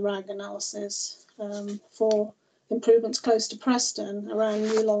well in the RAG analysis for improvements close to Preston, around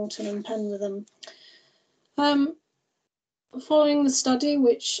New Longton and Penwitham. Following the study,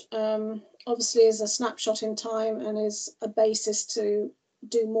 which obviously is a snapshot in time and is a basis to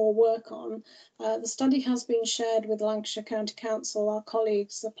do more work on, the study has been shared with Lancashire County Council, our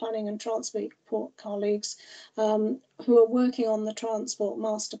colleagues, the Planning and Transport colleagues, who are working on the Transport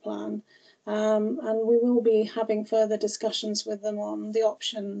Master Plan, and we will be having further discussions with them on the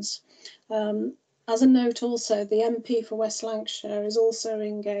options. As a note also, the MP for West Lancashire is also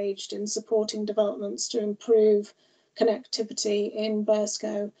engaged in supporting developments to improve connectivity in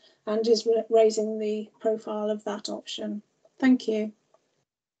Burscough and is raising the profile of that option. Thank you.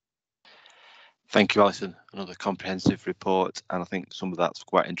 Thank you, Alison. Another comprehensive report, and I think some of that's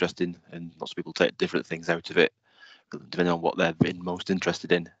quite interesting, and lots of people take different things out of it, depending on what they've been most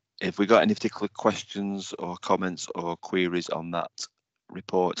interested in. If we got any particular questions or comments or queries on that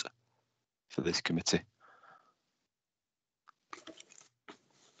report for this committee?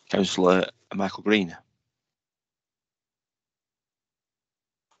 Councillor Michael Green.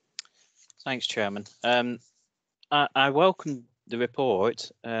 Thanks, Chairman. I welcome the report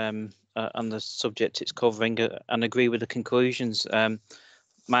on the subject it's covering and agree with the conclusions.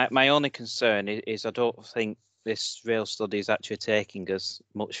 My only concern is I don't think this rail study is actually taking us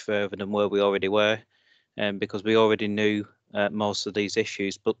much further than where we already were, because we already knew most of these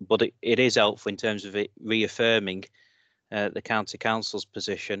issues, but it is helpful in terms of it reaffirming the County Council's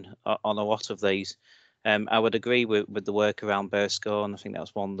position on a lot of these. I would agree with the work around Burscough, and I think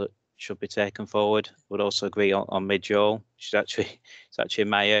that's one that should be taken forward. Would also agree on Midge-Hall, which is actually in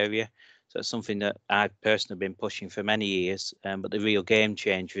my area. So it's something that I've personally been pushing for many years. But the real game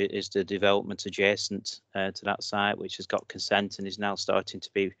changer is the development adjacent to that site, which has got consent and is now starting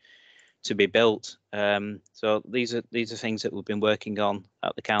to be built. So these are things that we've been working on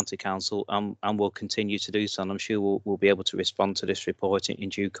at the County Council, and will continue to do so. And I'm sure we'll be able to respond to this report in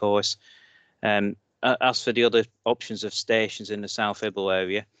due course. As for the other options of stations in the South Hibble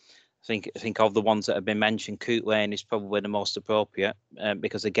area, I think of the ones that have been mentioned, Coote Lane is probably the most appropriate,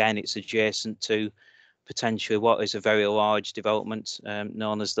 because again it's adjacent to potentially what is a very large development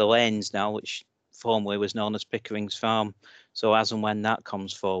known as the Lanes now, which formerly was known as Pickering's Farm. So as and when that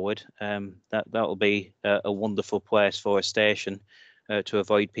comes forward, that will be a wonderful place for a station, to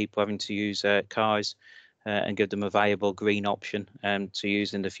avoid people having to use cars and give them a viable green option to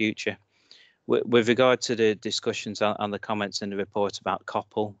use in the future. With regard to the discussions and the comments in the report about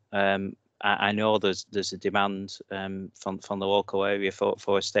Coppell, I know there's a demand from the local area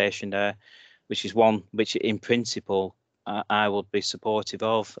for a station there, which is one which in principle I would be supportive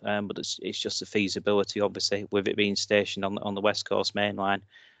of, but it's just the feasibility, obviously, with it being stationed on the West Coast Main Line.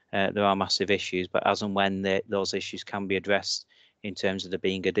 There are massive issues, but as and when those issues can be addressed in terms of there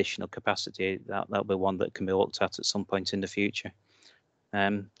being additional capacity, that'll be one that can be looked at some point in the future.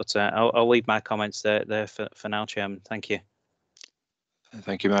 But I'll leave my comments there for now, Chairman. Thank you.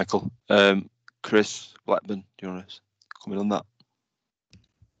 Thank you, Michael. Chris Blackburn, do you want to comment on that?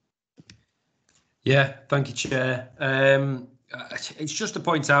 Yeah, thank you, Chair. It's just to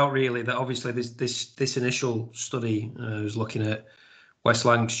point out, really, that obviously this initial study was looking at West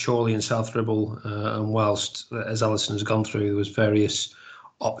Lancs, Chorley and South Ribble, and whilst, as Alison has gone through, there was various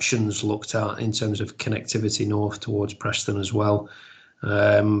options looked at in terms of connectivity north towards Preston as well.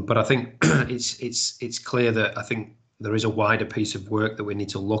 But I think it's clear that I think there is a wider piece of work that we need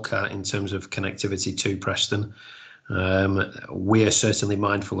to look at in terms of connectivity to Preston. We are certainly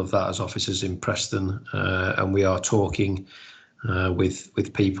mindful of that as officers in Preston, and we are talking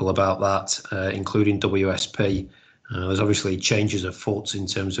with people about that, including WSP. There's obviously changes afoot in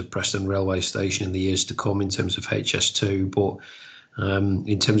terms of Preston railway station in the years to come in terms of HS2, but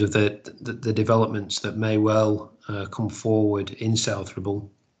in terms of the developments that may well come forward in South Ribble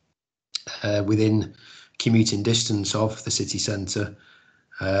within commuting distance of the city centre,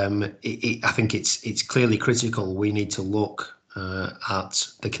 I think it's clearly critical. We need to look at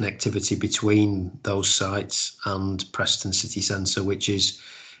the connectivity between those sites and Preston city centre, which is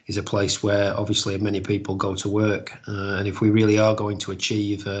a place where obviously many people go to work. And if we really are going to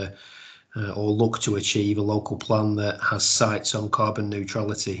achieve or look to achieve a local plan that has sites on carbon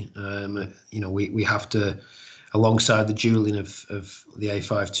neutrality, we have to, alongside the dualling of the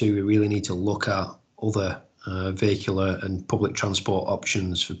A52, we really need to look at other vehicular and public transport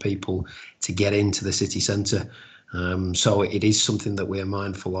options for people to get into the city centre. So it is something that we are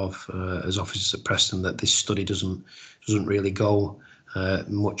mindful of as officers at Preston, that this study doesn't really go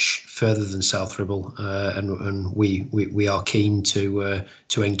much further than South Ribble, and we are keen to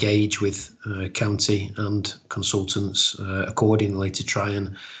engage with county and consultants accordingly to try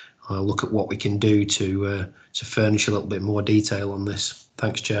and look at what we can do to furnish a little bit more detail on this.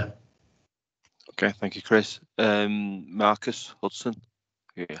 Thanks, Chair. Okay, thank you, Chris. Marcus Hudson,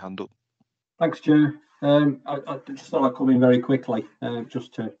 your hand up. Thanks, Chair. I just thought I'd come in very quickly,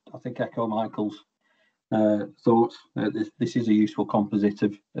 just to, I think, echo Michael's thoughts. This is a useful composite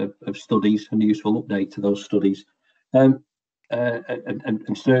of studies and a useful update to those studies, and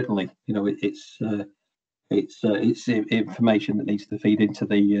certainly, it's information that needs to feed into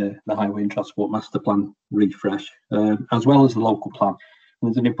the Highway and Transport Master Plan refresh, as well as the local plan. And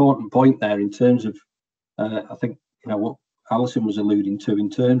there's an important point there in terms of, I think, what Alison was alluding to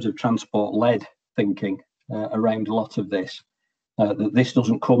in terms of transport-led thinking around a lot of this. That this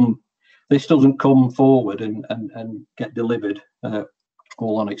doesn't come forward and get delivered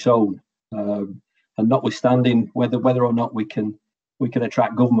all on its own. And notwithstanding whether or not we can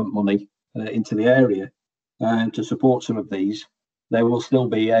attract government money into the area to support some of these, there will still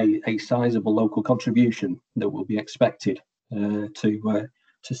be a sizable local contribution that will be expected to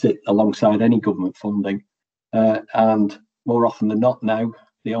sit alongside any government funding, and more often than not now,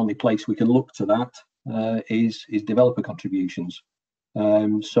 the only place we can look to that is developer contributions.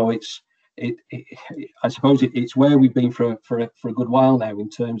 So I suppose it's where we've been for a good while now in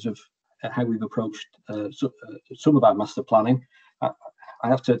terms of how we've approached some of our master planning. I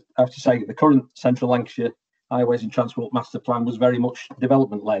have to say the current Central Lancashire Highways and Transport Master Plan was very much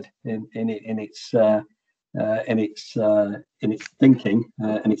development led in its thinking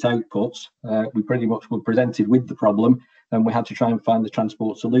and its outputs. We pretty much were presented with the problem, and we had to try and find the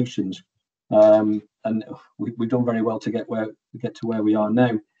transport solutions. And we've done very well to get to where we are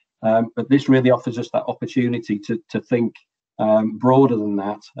now. But this really offers us that opportunity to think broader than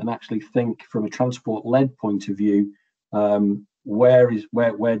that, and actually think from a transport-led point of view,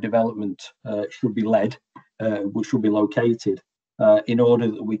 where development should be led, which should be located, in order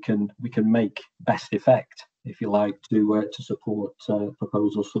that we can make best effect, if you like, to support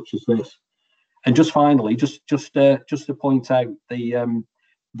proposals such as this. And just finally, just to point out the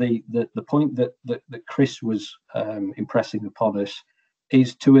point that Chris was impressing upon us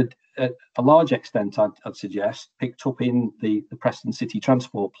is to a large extent, I'd suggest, picked up in the Preston City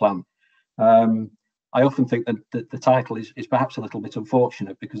Transport Plan. I often think that the title is perhaps a little bit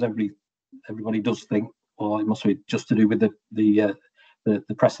unfortunate, because everybody does think, well, it must be just to do with the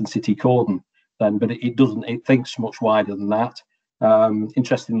the Preston City cordon then, but it doesn't. It thinks much wider than that.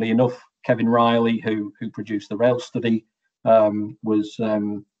 Interestingly enough, Kevin Riley, who produced the rail study, was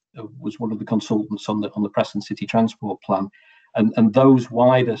one of the consultants on the Preston City Transport Plan, and those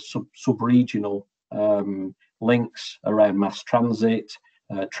wider sub-regional links around mass transit,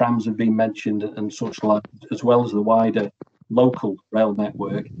 trams have been mentioned, and such like, as well as the wider local rail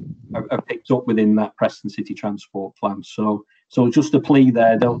network, are picked up within that Preston City Transport Plan. So just a plea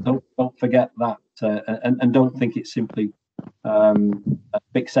there. Don't forget that, and don't think it's simply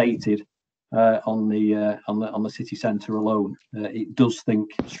fixated on the city centre alone. It does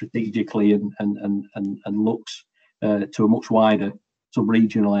think strategically and looks to a much wider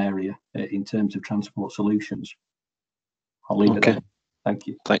sub-regional area in terms of transport solutions. I'll leave it there. Thank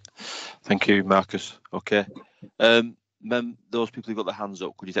you. Thank you, Marcus. Okay. Those people who've got their hands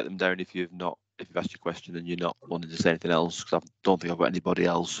up, could you take them down if you've asked your question and you're not wanting to say anything else? Because I don't think I've got anybody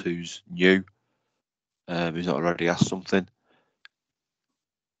else who's new, who's not already asked something.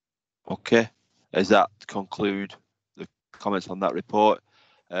 Okay. Does that conclude the comments on that report?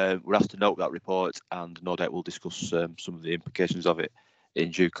 We're asked to note that report, and no doubt we'll discuss some of the implications of it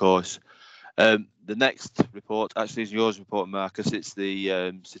in due course. The next report actually is yours report, Marcus. It's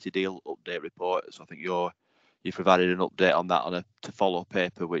the City Deal update report. So I think you provided an update on that on a to follow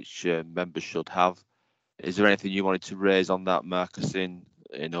paper, which members should have. Is there anything you wanted to raise on that, Marcus, in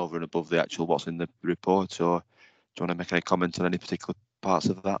over and above the actual what's in the report, or do you want to make any comment on any particular parts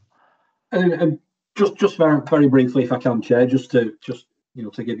of that? Just very briefly, if I can, Chair, just to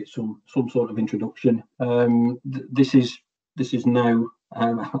give it some sort of introduction. This is now,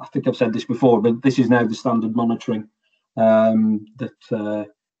 I think I've said this before, but this is now the standard monitoring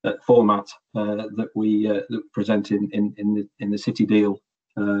format that we present in the City Deal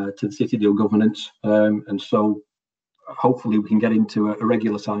to the City Deal governance, and so hopefully we can get into a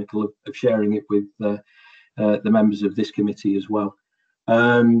regular cycle of sharing it with the members of this committee as well.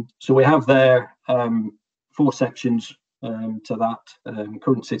 So we have there 4 sections to that: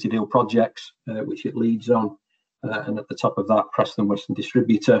 current City Deal projects, which it leads on, and at the top of that, Preston Western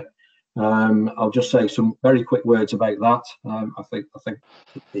Distributor. I'll just say some very quick words about that. I think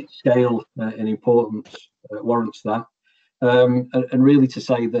its scale and importance warrants that, and really to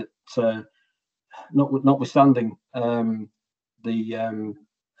say that notwithstanding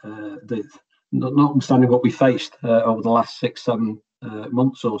notwithstanding what we faced over the last 6-7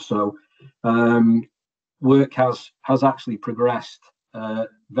 months or so, work has actually progressed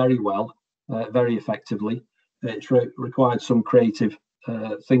very well, very effectively. It's required some creative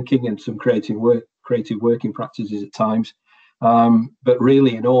thinking and some creative working practices at times, but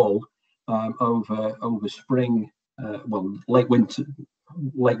really in all, over spring, late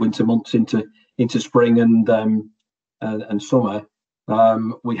winter months into spring and summer,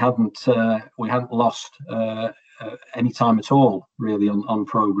 we hadn't lost any time at all really on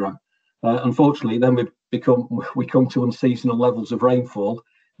programme. Unfortunately, then we come to unseasonal levels of rainfall,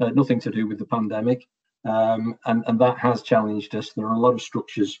 nothing to do with the pandemic. And that has challenged us. There are a lot of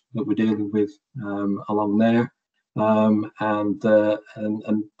structures that we're dealing with along there, and that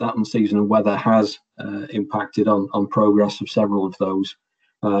unseasonal weather has impacted on progress of several of those,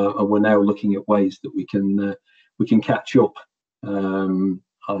 and we're now looking at ways that we can catch up on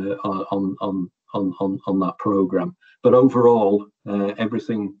that programme. But overall,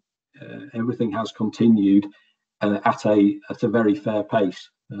 everything has continued at a very fair pace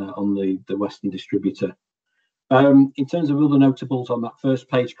on the Western Distributor. In terms of other notables on that first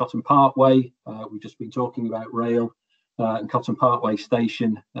page, Cotton Parkway, we've just been talking about rail, and Cotton Parkway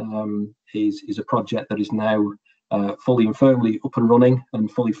Station is a project that is now fully and firmly up and running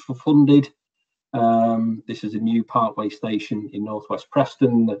and fully funded. This is a new Parkway station in northwest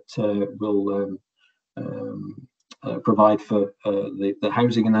Preston that will provide for the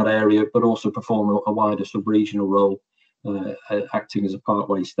housing in that area, but also perform a wider sub-regional role, acting as a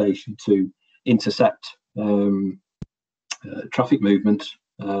Parkway station to intercept traffic movements,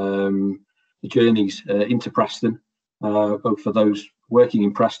 the journeys into Preston, both for those working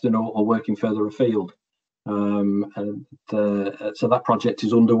in Preston or working further afield. So that project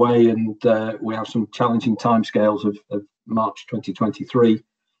is underway, and we have some challenging timescales of March 2023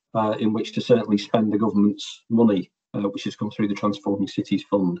 in which to certainly spend the government's money, which has come through the Transforming Cities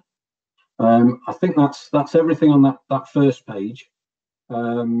Fund. I think that's everything on that first page.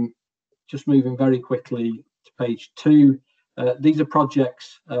 Just moving very quickly to page 2. These are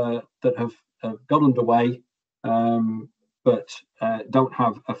projects that have got underway, but don't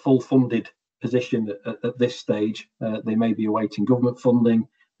have a full funded position at this stage. They may be awaiting government funding.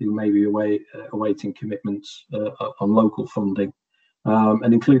 They may be awaiting commitments on local funding.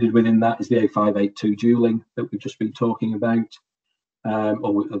 And included within that is the A582 dualling that we've just been talking about,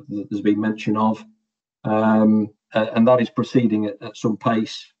 or there's been mention of. And that is proceeding at some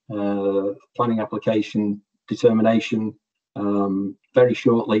pace. Planning application determination very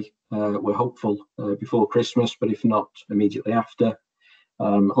shortly. We're hopeful before Christmas, but if not, immediately after.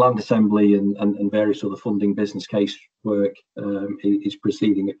 Land assembly and various other funding business case work is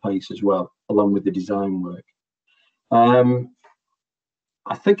proceeding at pace as well, along with the design work.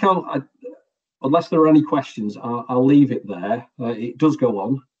 I think unless there are any questions, I'll leave it there. It does go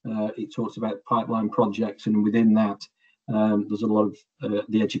on. It talks about pipeline projects, and within that, there's a lot of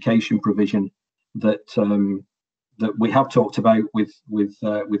the education provision that that we have talked about with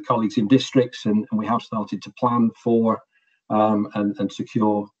colleagues in districts, and we have started to plan for and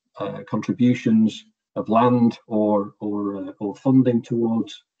secure contributions of land or funding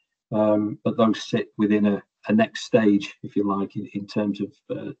towards. But those sit within a next stage, if you like, in terms of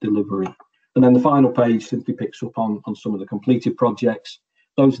delivery. And then the final page simply picks up on some of the completed projects,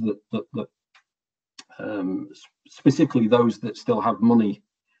 those that specifically those that still have money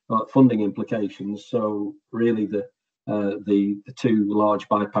funding implications. So really the two large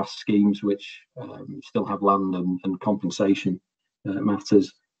bypass schemes which still have land and compensation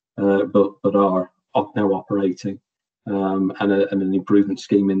matters, but are now operating, and an improvement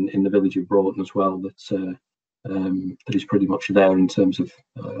scheme in the village of Broughton as well that is pretty much there in terms of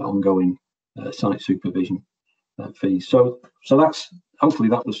ongoing site supervision fees. So that's, hopefully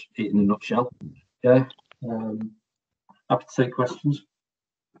that was it in a nutshell. Yeah, happy to take questions.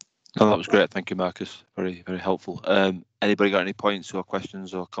 Oh, that was great. Thank you, Marcus. Very, very helpful. Anybody got any points or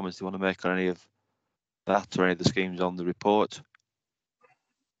questions or comments they want to make on any of that or any of the schemes on the report?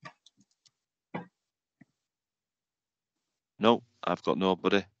 No, I've got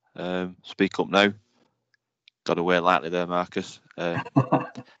nobody. Speak up now. Got away lightly there, Marcus. I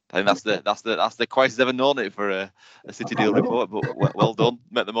think that's the quietest I've ever known it for a city deal report. But well done,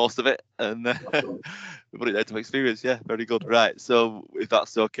 make the most of it, and we put it there to experience. Yeah, very good. Right, so if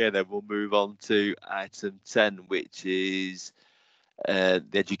that's okay, then we'll move on to item 10, which is the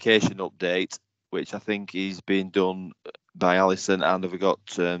education update, which I think is being done by Alison, and have we got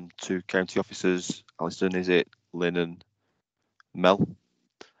two county officers? Alison, is it Lynn and Mel?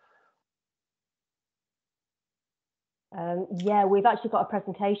 Yeah, we've actually got a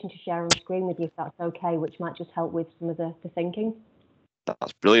presentation to share on screen with you, if that's okay, which might just help with some of the thinking.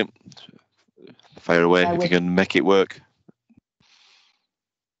 That's brilliant. Fire away if you can make it work.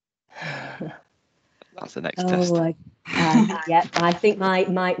 That's the next test. Yeah, I think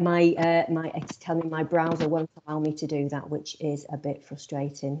it's telling me my browser won't allow me to do that, which is a bit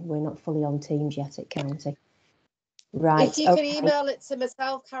frustrating. We're not fully on Teams yet at county. Right. If you can email it to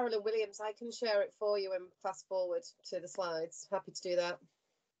myself, Carolyn Williams, I can share it for you and fast forward to the slides. Happy to do that.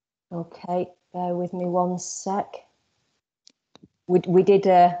 Okay, bear with me one sec. We did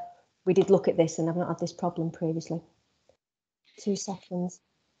look at this, and I've not had this problem previously. 2 seconds.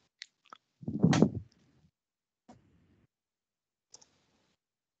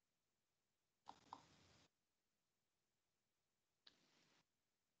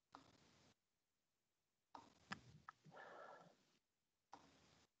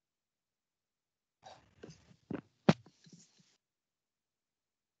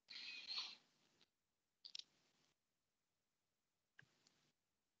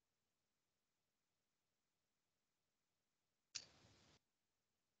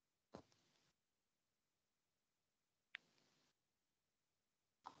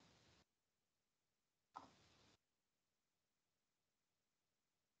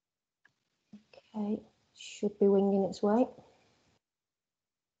 Okay, should be winging its way.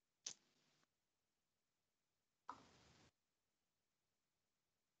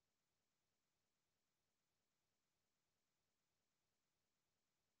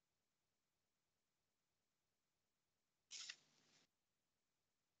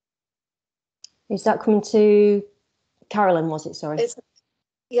 Is that coming to Carolyn, was it? Sorry.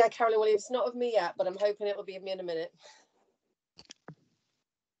 Yeah, Carolyn Williams. Not of me yet, but I'm hoping it will be of me in a minute.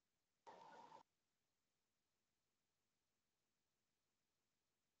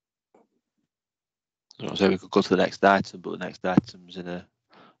 So we could go to the next item, but the next item's in a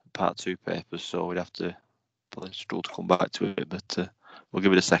part 2 paper, so we'd have to probably struggle to come back to it. But we'll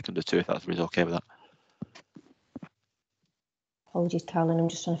give it a second or two if that's really okay with that. Apologies, Carolyn. I'm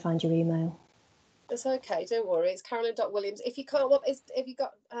just trying to find your email. It's okay, don't worry. It's Carolyn.Williams. If you can't, if you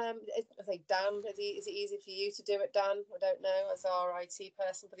got, I think Dan, is it easy for you to do it, Dan? I don't know, as our IT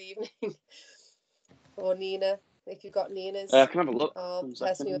person for the evening, or Nina, if you've got Nina's. Can I have a look?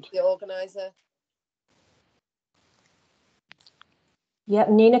 Person who's the organizer. Yep,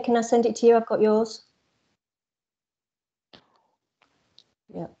 Nina, can I send it to you? I've got yours.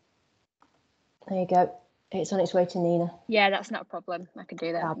 Yep. There you go. It's on its way to Nina. Yeah, that's not a problem. I can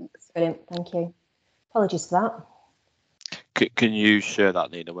do that. Oh, brilliant. Thank you. Apologies for that. Can you share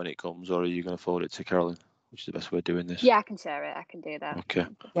that, Nina, when it comes, or are you going to forward it to Carolyn? Which is the best way of doing this? Yeah, I can share it. I can do that. Okay.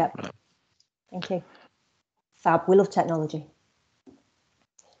 Yep. Right. Thank you. Fab. We love technology.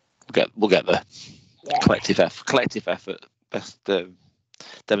 We'll get there. Yeah. Collective effort. Best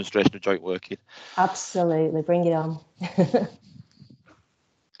demonstration of joint working. Absolutely. Bring it on.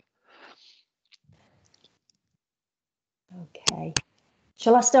 Okay.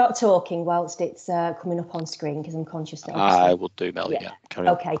 Shall I start talking whilst it's coming up on screen? Because I'm conscious that I will do, Mel. Yeah. Carry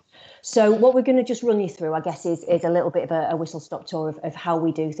on. Okay. So what we're going to just run you through, I guess, is a little bit of a whistle-stop tour of how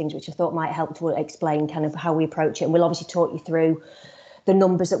we do things, which I thought might help to explain kind of how we approach it. And we'll obviously talk you through the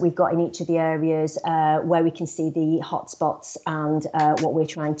numbers that we've got in each of the areas, where we can see the hotspots and what we're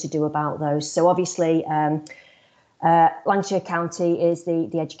trying to do about those. So obviously, Lancashire County is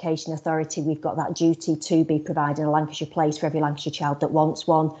the education authority. We've got that duty to be providing a Lancashire place for every Lancashire child that wants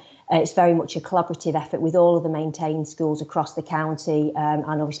one. It's very much a collaborative effort with all of the maintained schools across the county, and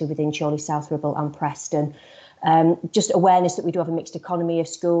obviously within Chorley, South Ribble and Preston. Just awareness that we do have a mixed economy of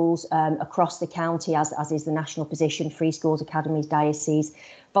schools across the county, as is the national position: free schools, academies, dioceses,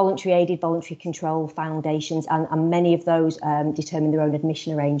 voluntary aided, voluntary control foundations, and many of those determine their own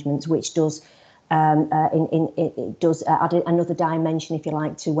admission arrangements, which does it does add another dimension, if you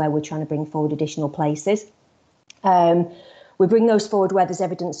like, to where we're trying to bring forward additional places. We bring those forward where there's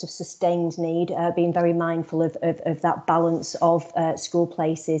evidence of sustained need, being very mindful of that balance of school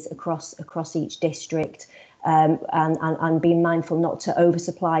places across each district, and being mindful not to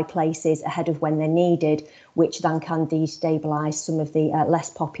oversupply places ahead of when they're needed, which then can destabilise some of the less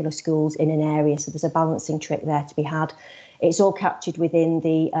popular schools in an area. So there's a balancing trick there to be had. It's all captured within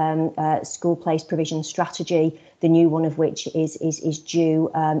the school place provision strategy, the new one of which is due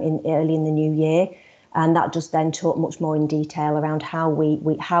early in the new year. And that does then talk much more in detail around how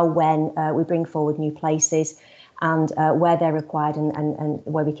when we bring forward new places, and where they're required, and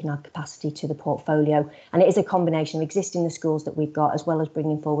where we can add capacity to the portfolio. And it is a combination of existing the schools that we've got, as well as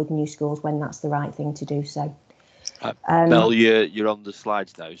bringing forward new schools when that's the right thing to do so. Mel, you're on the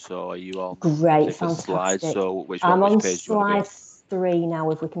slides now, so are you on? Great, fantastic. Slides, so I'm on page slide 3 now.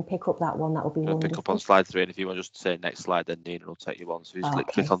 If we can pick up that one, that would be wonderful. Pick up on slide 3, and if you want just to say next slide, then Nina will take you on. So just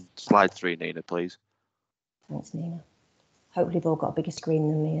click on slide 3, Nina, please. Thanks, Nina. Hopefully they've all got a bigger screen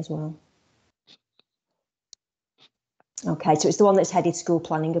than me as well. Okay, so it's the one that's headed school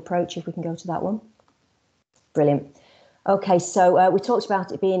planning approach, if we can go to that one. Brilliant. Okay, so we talked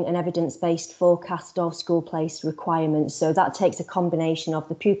about it being an evidence-based forecast of school place requirements. So that takes a combination of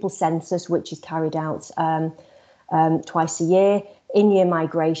the pupil census, which is carried out twice a year, in-year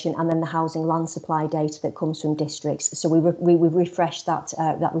migration, and then the housing land supply data that comes from districts. So we refresh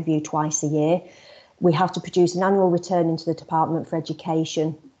that review twice a year. We have to produce an annual return into the Department for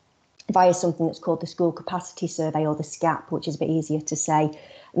Education via something that's called the School Capacity Survey, or the SCAP, which is a bit easier to say.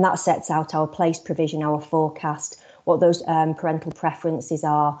 And that sets out our place provision, our forecast, what those parental preferences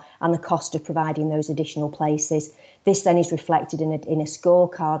are, and the cost of providing those additional places. This then is reflected in a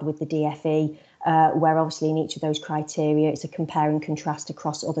scorecard with the DFE, where obviously in each of those criteria it's a compare and contrast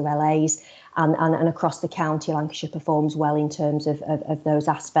across other LAs, and across the county. Lancashire performs well in terms of those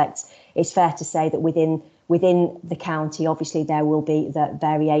aspects. It's fair to say that within the county, obviously there will be the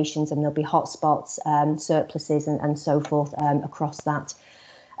variations, and there'll be hotspots, surpluses, and so forth across that.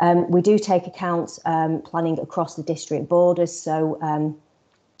 We do take account planning across the district borders, so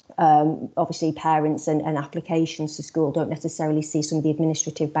obviously parents and applications to school don't necessarily see some of the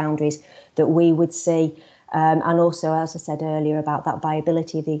administrative boundaries that we would see. And also, as I said earlier, about that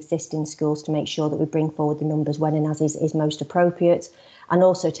viability of the existing schools, to make sure that we bring forward the numbers when and as is most appropriate, and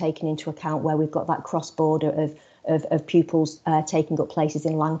also taking into account where we've got that cross-border of pupils taking up places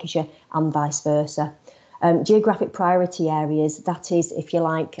in Lancashire and vice versa. Geographic priority areas, that is, if you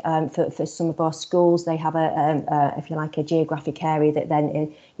like, for some of our schools, they have if you like, a geographic area that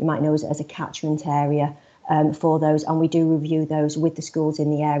then you might know as a catchment area for those, and we do review those with the schools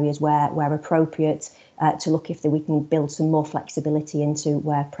in the areas where appropriate, to look if we can build some more flexibility into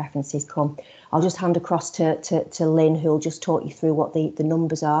where preferences come. I'll just hand across to Lynn, who'll just talk you through what the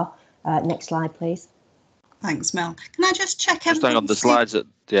numbers are. Next slide, please. Thanks, Mel. Can I just check everything? Just hang on, the slides.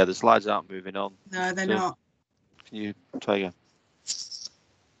 The slides aren't moving on. No, they're not. Can you try again?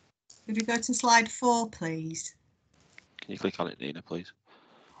 Could we go to slide 4, please? Can you click on it, Nina, please?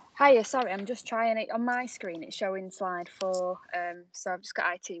 Hiya, sorry, I'm just trying it on my screen. It's showing slide 4. So I've just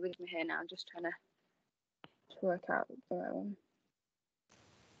got IT with me here now. I'm just trying to work out the right one.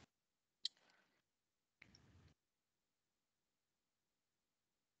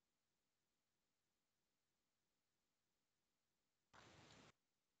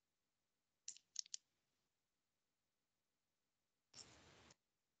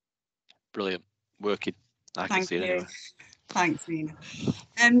 Brilliant. Working. I can Thank see it you. anyway. Thanks, Nina.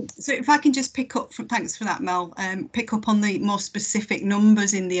 So if I can just pick up from, thanks for that, Mel, pick up on the more specific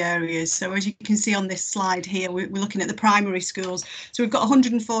numbers in the areas. So as you can see on this slide here, we're looking at the primary schools. So we've got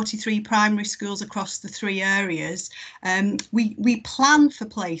 143 primary schools across the 3 areas. We plan for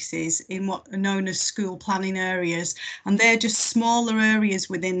places in what are known as school planning areas, and they're just smaller areas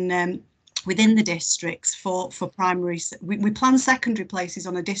within the districts for primaries. We plan secondary places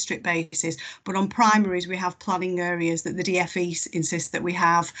on a district basis, but on primaries we have planning areas that the DFE insists that we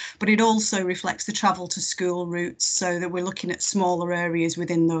have, but it also reflects the travel to school routes, so that we're looking at smaller areas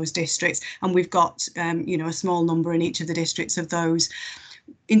within those districts, and we've got you know, a small number in each of the districts of those.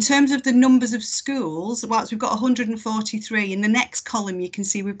 In terms of the numbers of schools, whilst we've got 143, in the next column you can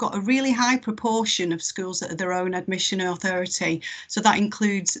see we've got a really high proportion of schools that are their own admission authority. So that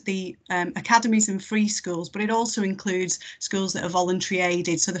includes the academies and free schools, but it also includes schools that are voluntary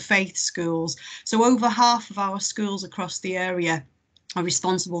aided, so the faith schools. So over half of our schools across the area are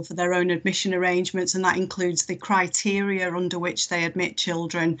responsible for their own admission arrangements, and that includes the criteria under which they admit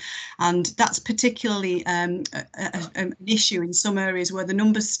children. And that's particularly an issue in some areas where the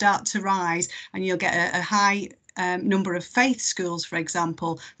numbers start to rise, and you'll get a high number of faith schools, for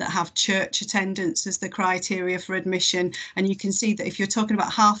example, that have church attendance as the criteria for admission. And you can see that if you're talking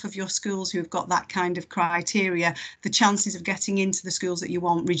about half of your schools who've got that kind of criteria, the chances of getting into the schools that you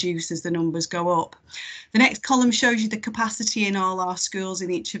want reduce as the numbers go up. The next column shows you the capacity in all our schools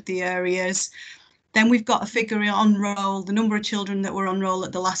in each of the areas. Then we've got a figure on roll, the number of children that were on roll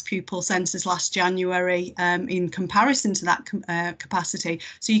at the last pupil census last January in comparison to that capacity.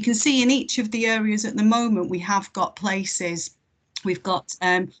 So you can see in each of the areas at the moment we have got places. We've got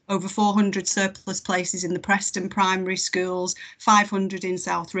over 400 surplus places in the Preston primary schools, 500 in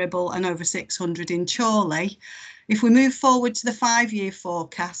South Ribble and over 600 in Chorley. If we move forward to the 5-year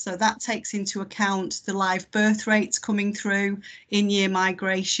forecast, so that takes into account the live birth rates coming through, in-year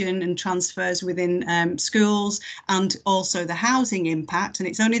migration and transfers within schools, and also the housing impact. And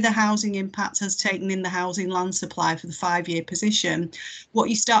it's only the housing impact as taken in the housing land supply for the 5-year position. What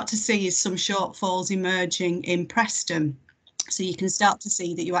you start to see is some shortfalls emerging in Preston. So you can start to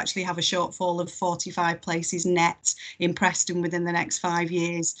see that you actually have a shortfall of 45 places net in Preston within the next 5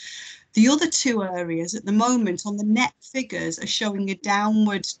 years. The other 2 areas at the moment on the net figures are showing a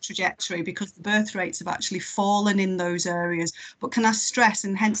downward trajectory because the birth rates have actually fallen in those areas. But can I stress,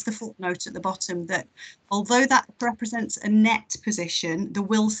 and hence the footnote at the bottom, that although that represents a net position, there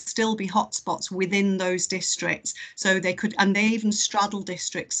will still be hotspots within those districts. So they could, and they even straddle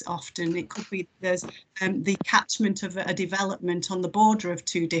districts often. It could be there's the catchment of a development on the border of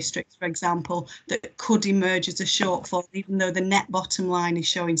 2 districts, for example, that could emerge as a shortfall, even though the net bottom line is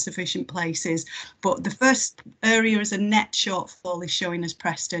showing sufficient places. But the first area as a net shortfall is showing as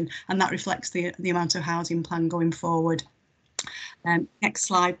Preston, and that reflects the amount of housing plan going forward. Next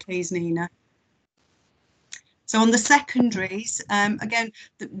slide, please, Nina. So on the secondaries, again,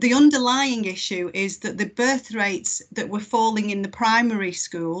 the underlying issue is that the birth rates that were falling in the primary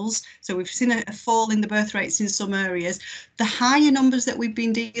schools, so we've seen a fall in the birth rates in some areas, the higher numbers that we've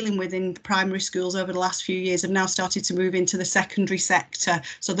been dealing with in primary schools over the last few years have now started to move into the secondary sector.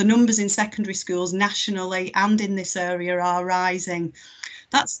 So the numbers in secondary schools nationally and in this area are rising.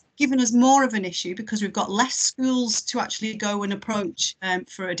 That's given us more of an issue because we've got less schools to actually go and approach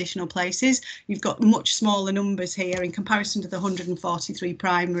for additional places. You've got much smaller numbers here in comparison to the 143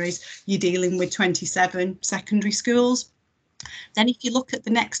 primaries. You're dealing with 27 secondary schools. Then if you look at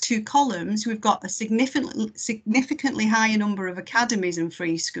the next 2 columns, we've got a significantly higher number of academies and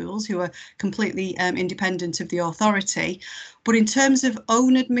free schools who are completely independent of the authority. But in terms of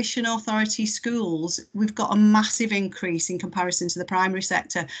own admission authority schools, we've got a massive increase in comparison to the primary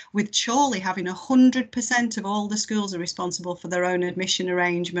sector, with Chorley having 100% of all the schools are responsible for their own admission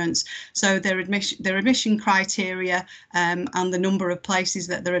arrangements. So their admission criteria and the number of places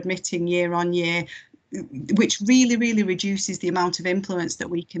that they're admitting year on year, which really reduces the amount of influence that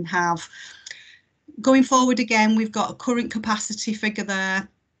we can have. Going forward again, we've got a current capacity figure there,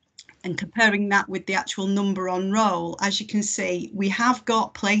 and comparing that with the actual number on roll, as you can see, we have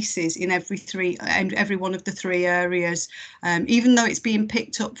got places in every one of the 3 areas. Even though it's being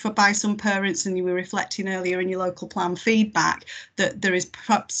picked up by some parents, and you were reflecting earlier in your local plan feedback that there is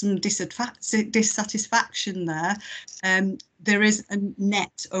perhaps some dissatisfaction there, there is a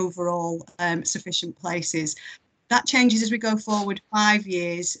net overall sufficient places. That changes as we go forward 5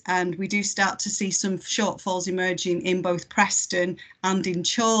 years, and we do start to see some shortfalls emerging in both Preston and in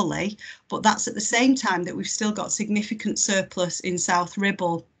Chorley, but that's at the same time that we've still got significant surplus in South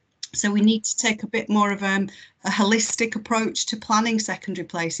Ribble. So we need to take a bit more of a holistic approach to planning secondary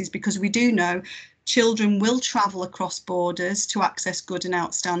places, because we do know children will travel across borders to access good and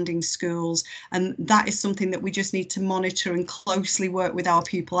outstanding schools, and that is something that we just need to monitor and closely work with our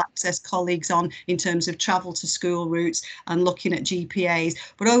pupil access colleagues on in terms of travel to school routes and looking at GPAs.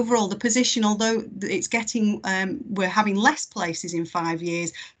 But overall, the position, although it's getting, we're having less places in 5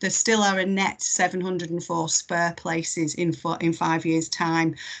 years, there still are a net 704 spare places in 5 years'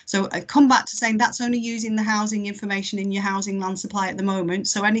 time. So I come back to saying that's only using the housing information in your housing land supply at the moment.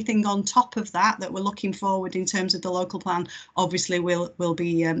 So anything on top of that we're looking forward in terms of the local plan, obviously will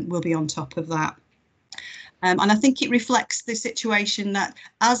be on top of that. And I think it reflects the situation that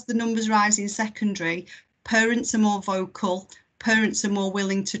as the numbers rise in secondary, parents are more vocal, parents are more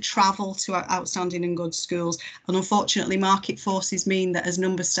willing to travel to outstanding and good schools, and unfortunately market forces mean that as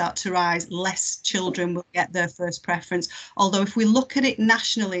numbers start to rise, less children will get their first preference. Although if we look at it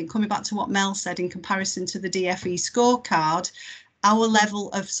nationally, and coming back to what Mel said in comparison to the DFE scorecard, our level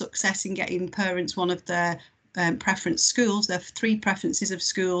of success in getting parents one of their preference schools, there are 3 preferences of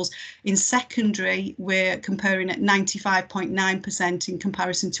schools. In secondary, we're comparing at 95.9% in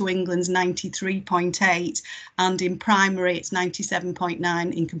comparison to England's 93.8, and in primary it's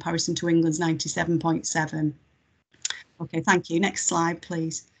 97.9 in comparison to England's 97.7. Okay, thank you. Next slide,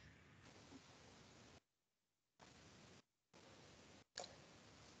 please.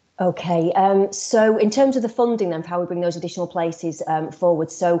 Okay, so in terms of the funding then, for how we bring those additional places forward,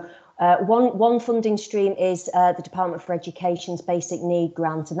 so one funding stream is the Department for Education's Basic Need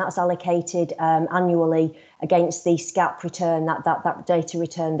Grant, and that's allocated annually against the SCAP return, that data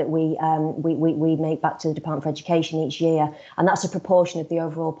return that we make back to the Department for Education each year, and that's a proportion of the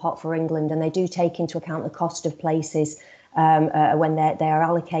overall pot for England, and they do take into account the cost of places when they are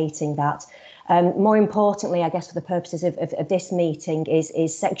allocating that. More importantly, I guess for the purposes of this meeting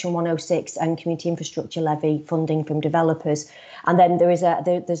is Section 106 and Community Infrastructure Levy funding from developers. And then there's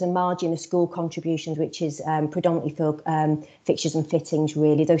a margin of school contributions, which is predominantly for fixtures and fittings,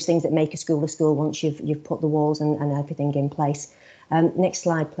 really, those things that make a school once you've put the walls and everything in place. Next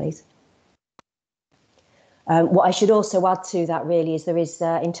slide, please. What I should also add to that really is there is,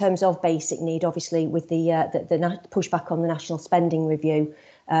 in terms of basic need, obviously with the pushback on the National Spending Review,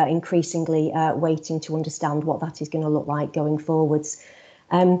 increasingly waiting to understand what that is going to look like going forwards.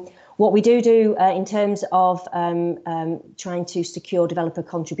 What we do in terms of trying to secure developer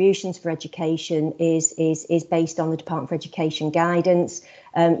contributions for education is based on the Department for Education guidance.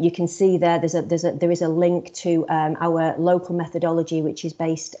 You can see there is a link to our local methodology, which is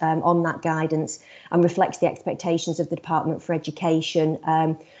based on that guidance and reflects the expectations of the Department for Education.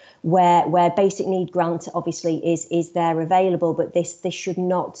 Where basic need grant obviously is there available, but this should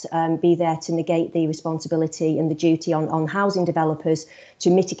not be there to negate the responsibility and the duty on housing developers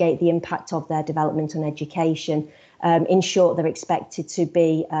to mitigate the impact of their development on education. In short, they're expected to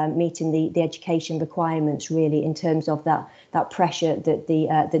be meeting the education requirements really in terms of that pressure that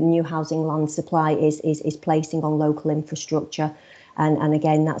the new housing land supply is placing on local infrastructure. And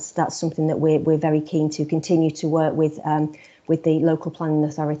again, that's something that we're very keen to continue to work with the local planning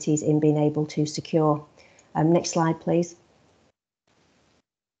authorities in being able to secure. Next slide, please.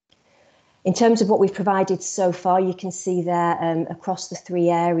 In terms of what we've provided so far, you can see there across the 3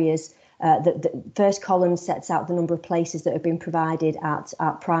 areas, the first column sets out the number of places that have been provided at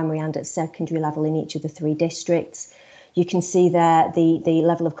primary and at secondary level in each of the 3 districts. You can see there the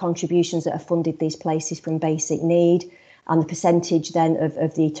level of contributions that have funded these places from basic need and the percentage then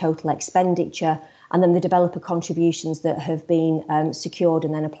of the total expenditure, and then the developer contributions that have been secured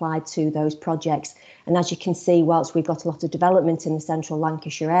and then applied to those projects. And as you can see, whilst we've got a lot of development in the central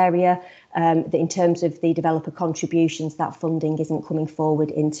Lancashire area, in terms of the developer contributions, that funding isn't coming forward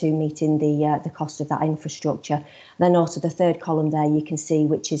into meeting the cost of that infrastructure. And then also the 3rd column there, you can see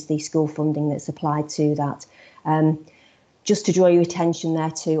which is the school funding that's applied to that. Just to draw your attention there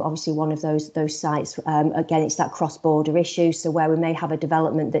to obviously one of those sites, again, it's that cross-border issue. So where we may have a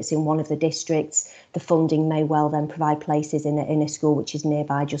development that's in one of the districts, the funding may well then provide places in a school which is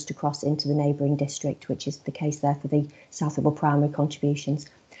nearby just across into the neighbouring district, which is the case there for the South Ribble primary contributions.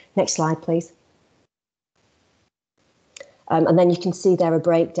 Next slide, please. And then you can see there a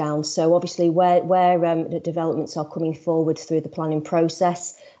breakdown. So obviously where the developments are coming forward through the planning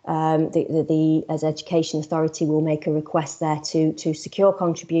process, as Education Authority will make a request there to secure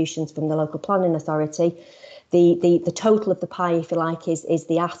contributions from the local planning authority. The total of the pie, if you like, is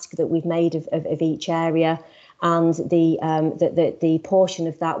the ask that we've made of each area, and the portion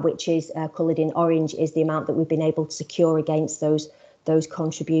of that which is coloured in orange is the amount that we've been able to secure against those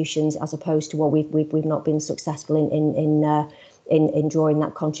contributions, as opposed to what we've not been successful in drawing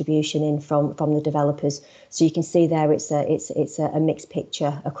that contribution in from the developers. So you can see there it's a mixed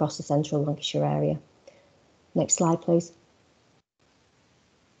picture across the central Lancashire area. Next slide, please.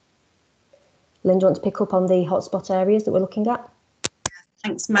 Lynn, do you want to pick up on the hotspot areas that we're looking at?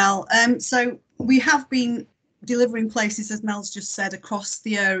 Thanks, Mel. So we have been delivering places, as Mel's just said, across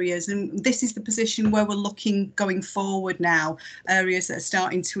the areas, and this is the position where we're looking going forward now, areas that are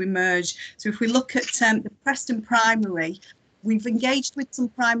starting to emerge. So if we look at the Preston Primary, we've engaged with some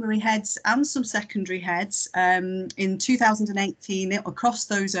primary heads and some secondary heads in 2018 across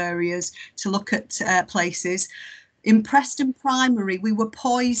those areas to look at places. In Preston Primary, we were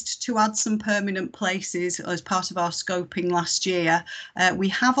poised to add some permanent places as part of our scoping last year. We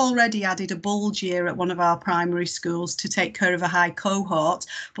have already added a bulge year at one of our primary schools to take care of a high cohort,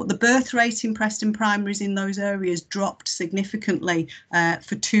 but the birth rate in Preston Primaries in those areas dropped significantly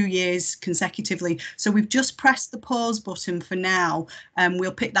for 2 years consecutively. So we've just pressed the pause button for now, and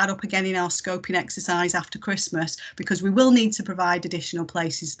we'll pick that up again in our scoping exercise after Christmas, because we will need to provide additional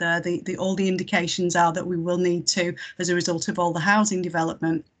places there. All the indications are that we will need to, as a result of all the housing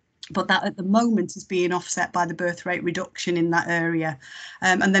development, but that at the moment is being offset by the birth rate reduction in that area.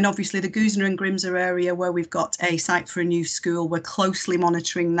 And then obviously the Goosner and Grimsor area, where we've got a site for a new school, we're closely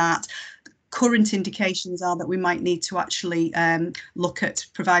monitoring that. Current indications are that we might need to actually look at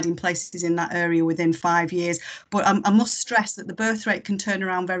providing places in that area within 5 years. But I must stress that the birth rate can turn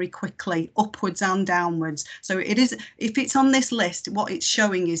around very quickly, upwards and downwards. So it is, if it's on this list, what it's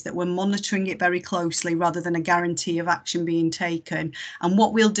showing is that we're monitoring it very closely rather than a guarantee of action being taken. And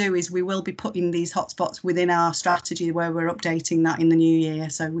what we'll do is we will be putting these hotspots within our strategy, where we're updating that in the new year,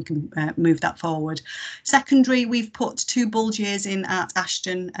 so we can move that forward. Secondary, we've put 2 bulge years in at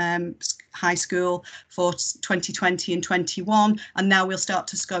Ashton High School for 2020 and 21, and now we'll start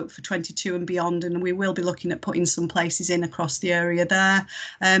to scope for 22 and beyond, and we will be looking at putting some places in across the area there.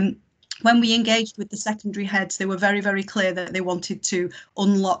 When we engaged with the secondary heads, they were very, very clear that they wanted to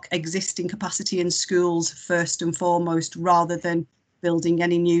unlock existing capacity in schools first and foremost, rather than building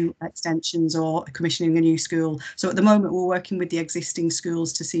any new extensions or commissioning a new school. So at the moment, we're working with the existing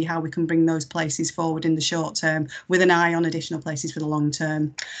schools to see how we can bring those places forward in the short term, with an eye on additional places for the long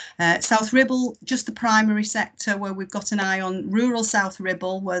term. South Ribble, just the primary sector, where we've got an eye on rural South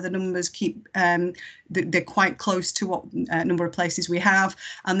Ribble, where the numbers keep, they're quite close to what number of places we have,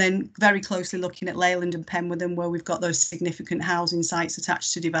 and then very closely looking at Leyland and Penwortham, where we've got those significant housing sites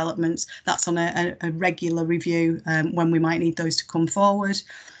attached to developments. That's on a regular review when we might need those to come forward.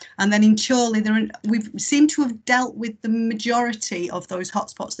 And then in Chorley, we've seemed to have dealt with the majority of those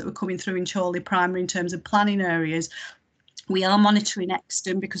hotspots that were coming through in Chorley Primary in terms of planning areas. We are monitoring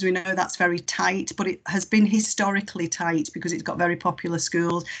Exton because we know that's very tight, but it has been historically tight because it's got very popular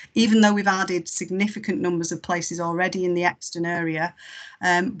schools, even though we've added significant numbers of places already in the Exton area.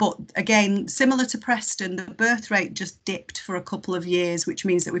 But again, similar to Preston, the birth rate just dipped for a couple of years, which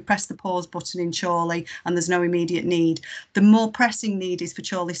means that we pressed the pause button in Chorley and there's no immediate need. The more pressing need is for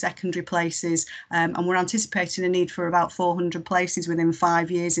Chorley secondary places, and we're anticipating a need for about 400 places within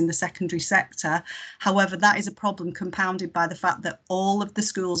 5 years in the secondary sector. However, that is a problem compounded by the fact that all of the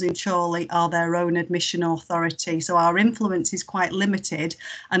schools in Chorley are their own admission authority, so our influence is quite limited,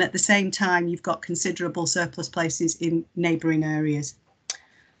 and at the same time you've got considerable surplus places in neighbouring areas.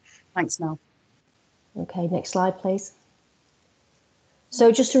 Thanks, Mel. Okay, next slide, please.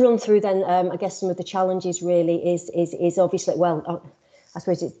 So just to run through then, I guess some of the challenges really is obviously, well, I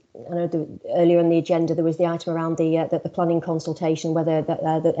suppose I know earlier on the agenda there was the item around the planning consultation, whether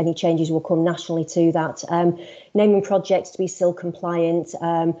that any changes will come nationally to that. Naming projects to be still compliant.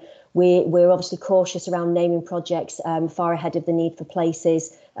 We're obviously cautious around naming projects far ahead of the need for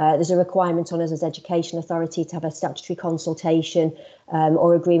places. There's a requirement on us as Education Authority to have a statutory consultation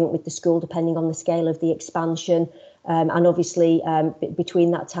or agreement with the school, depending on the scale of the expansion. And obviously,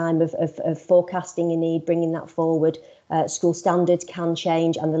 between that time of forecasting a need, bringing that forward, school standards can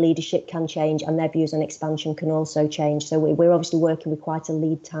change and the leadership can change and their views on expansion can also change. So we're obviously working with quite a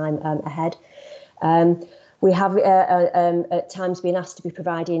lead time ahead. We have at times been asked to be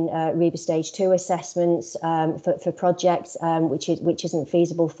providing REBA Stage 2 assessments for projects, which isn't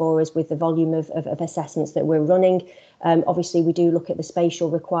feasible for us with the volume of assessments that we're running. Obviously, we do look at the spatial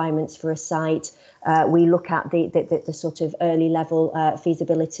requirements for a site. We look at the sort of early level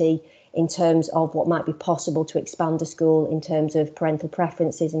feasibility in terms of what might be possible to expand a school in terms of parental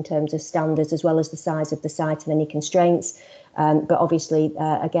preferences, in terms of standards, as well as the size of the site and any constraints. But obviously,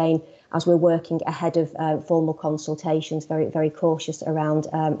 again, as we're working ahead of formal consultations, very, very cautious around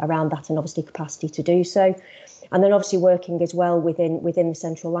that and obviously capacity to do so. And then obviously working as well within the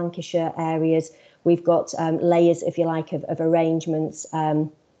central Lancashire areas, We've got layers, if you like, of arrangements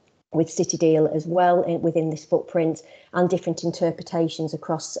with City Deal as well within this footprint, and different interpretations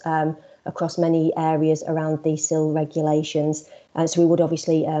across many areas around these SIL regulations. So we would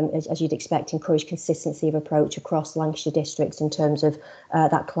obviously, as you'd expect, encourage consistency of approach across Lancashire districts in terms of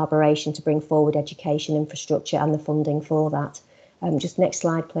that collaboration to bring forward education infrastructure and the funding for that. Just next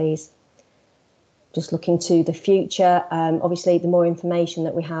slide, please. Just looking to the future, obviously the more information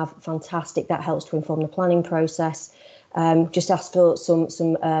that we have, fantastic, that helps to inform the planning process. Just ask for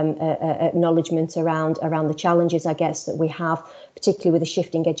some acknowledgement around the challenges, I guess, that we have, particularly with the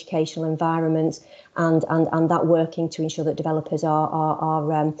shifting educational environment, and that working to ensure that developers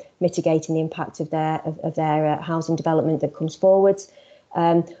are mitigating the impact of their housing development that comes forwards.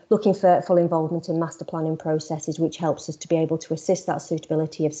 Looking for full involvement in master planning processes, which helps us to be able to assist that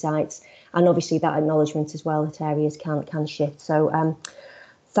suitability of sites, and obviously that acknowledgement as well that areas can shift. So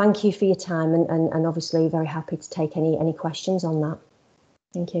thank you for your time, and obviously very happy to take any questions on that.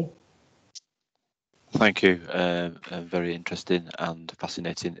 Thank you. Thank you. Very interesting and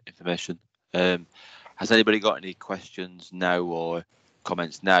fascinating information. Has anybody got any questions now or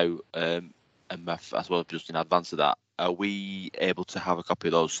comments now? And as well, just in advance of that, are we able to have a copy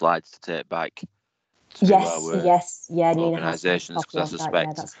of those slides to take back to yes, yeah, organisations? Because I suspect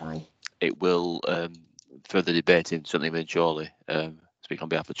yeah, that's fine. It will further debating, certainly within Chorley, speak on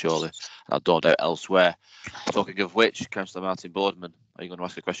behalf of Chorley, and I don't doubt elsewhere. Talking of which, Councillor Martin Boardman, are you going to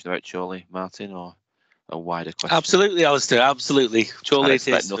ask a question about Chorley, Martin, or a wider question? Absolutely, Alistair, absolutely. Chorley it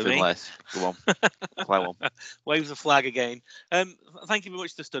is nothing for me. Less. Go on, fly one. Wave the flag again. Thank you very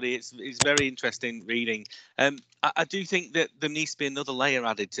much for the study. It's very interesting reading. I do think that there needs to be another layer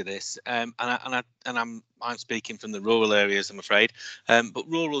added to this, and I'm speaking from the rural areas, I'm afraid, but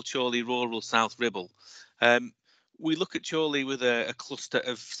rural Chorley, rural South Ribble. We look at Chorley with a cluster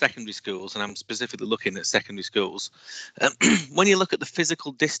of secondary schools, and I'm specifically looking at secondary schools. When you look at the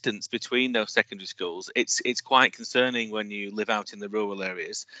physical distance between those secondary schools, it's quite concerning when you live out in the rural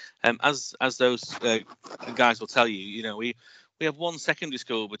areas. As those guys will tell you, we have one secondary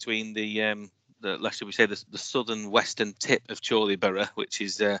school between let's shall we say the southern western tip of Chorley Borough, which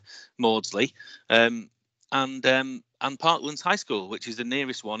is Maudsley, and Parklands High School, which is the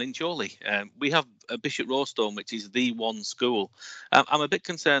nearest one in Chorley. We have Bishop Rawstorm, which is the one school. I'm a bit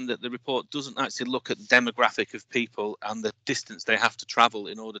concerned that the report doesn't actually look at the demographic of people and the distance they have to travel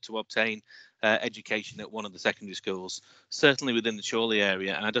in order to obtain education at one of the secondary schools, certainly within the Chorley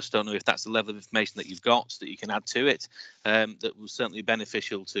area. And I just don't know if that's the level of information that you've got that you can add to it, that was certainly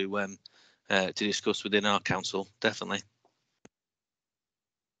beneficial to discuss within our council, definitely.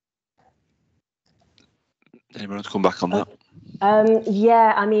 Anyone want to come back on that?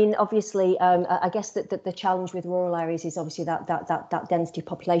 Yeah, I mean, obviously, I guess that the challenge with rural areas is obviously that density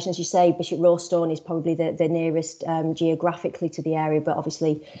population. As you say, Bishop Rawstorm is probably the nearest geographically to the area, but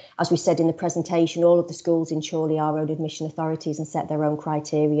obviously, as we said in the presentation, all of the schools in Chorley are own admission authorities and set their own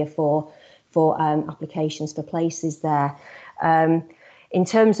criteria for applications for places there. In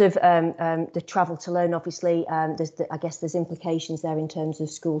terms of the travel to learn, obviously, I guess there's implications there in terms of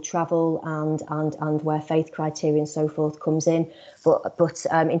school travel and where faith criteria and so forth comes in. But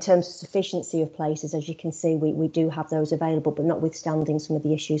in terms of sufficiency of places, as you can see, we do have those available, but notwithstanding some of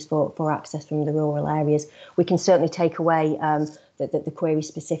the issues for access from the rural areas, we can certainly take away the query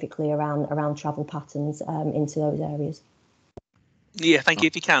specifically around travel patterns into those areas. Yeah, thank you.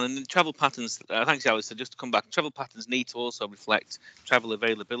 If you can, and travel patterns. Thanks, Alistair. Just to come back, travel patterns need to also reflect travel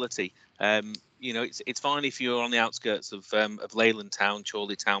availability. It's fine if you're on the outskirts of Leyland Town,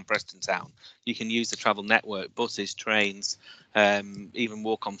 Chorley Town, Preston Town. You can use the travel network, buses, trains, even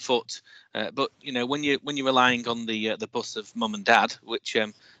walk on foot. But when you're relying on the bus of mum and dad, which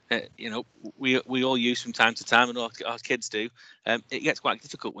we all use from time to time, and our kids do. It gets quite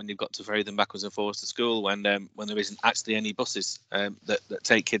difficult when you've got to ferry them backwards and forwards to school when there isn't actually any buses that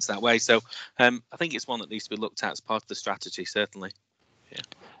take kids that way. So I think it's one that needs to be looked at as part of the strategy, certainly. Yeah.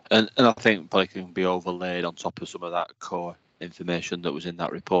 And I think probably can be overlaid on top of some of that core information that was in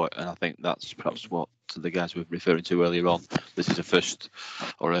that report, and I think that's perhaps what the guys were referring to earlier on. This is a first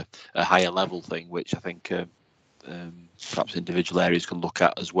or a higher level thing, which I think perhaps individual areas can look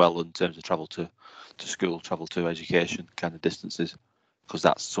at as well in terms of travel to school, travel to education kind of distances, because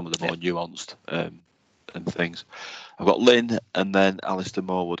that's some of the more nuanced and things. I've got Lynn and then Alistair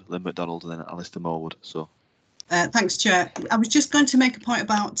Morwood, Lynn McDonald and then Alistair Morwood. So. Thanks, Chair. I was just going to make a point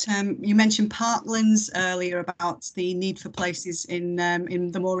about, you mentioned Parklands earlier about the need for places in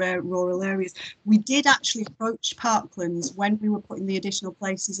the more rural areas. We did actually approach Parklands when we were putting the additional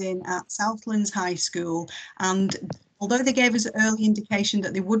places in at Southlands High School, and although they gave us early indication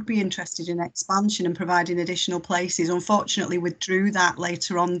that they would be interested in expansion and providing additional places, unfortunately withdrew that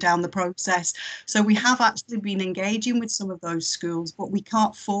later on down the process. So we have actually been engaging with some of those schools, but we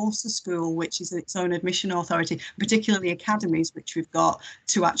can't force a school, which is its own admission authority, particularly academies, which we've got,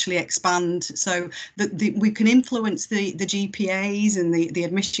 to actually expand. So we can influence the GPAs and the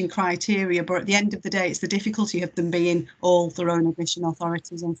admission criteria, but at the end of the day, it's the difficulty of them being all their own admission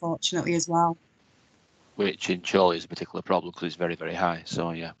authorities, unfortunately, as well. Which in Chorley is a particular problem because it's very, very high.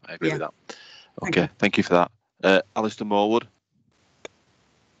 So yeah, I agree with that. Okay, Thank you for that. Alistair Morwood.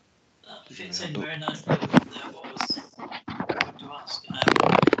 Fits in very nicely with what was going to ask.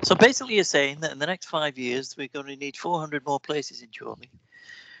 So basically you're saying that in the next 5 years we're going to need 400 more places in Chorley,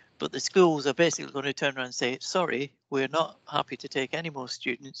 but the schools are basically going to turn around and say, sorry, we're not happy to take any more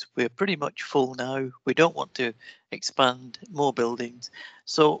students, we're pretty much full now, we don't want to expand more buildings.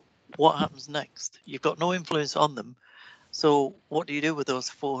 So what happens next? You've got no influence on them, so what do you do with those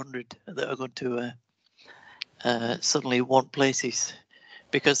 400 that are going to suddenly want places?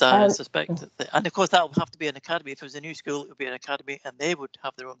 Because I suspect that, and of course that will have to be an academy. If it was a new school, it would be an academy, and they would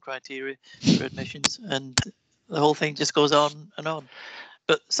have their own criteria for admissions, and the whole thing just goes on and on.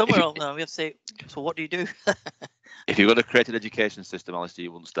 But somewhere else now we have to say, so what do you do? If you're going to create an education system, Alistair,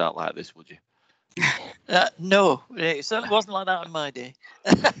 you wouldn't start like this, would you? No, it certainly wasn't like that in my day.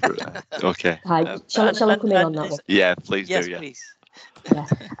 Okay. Hi, shall I come in on that one? Yeah, please yes, do. Yeah. Please. Yeah.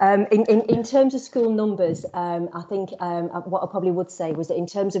 In terms of school numbers, I think what I probably would say was that in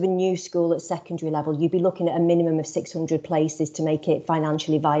terms of a new school at secondary level, you'd be looking at a minimum of 600 places to make it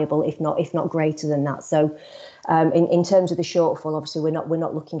financially viable, if not greater than that. So in terms of the shortfall, obviously we're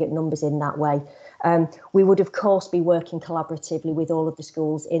not looking at numbers in that way. We would, of course, be working collaboratively with all of the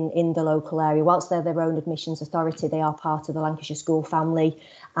schools in the local area. Whilst they're their own admissions authority, they are part of the Lancashire school family,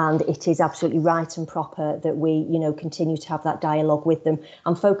 and it is absolutely right and proper that we, continue to have that dialogue with them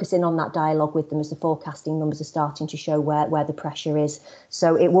and focusing on that dialogue with them as the forecasting numbers are starting to show where the pressure is.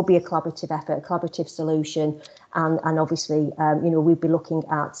 So it will be a collaborative effort, a collaborative solution. And obviously, we'd be looking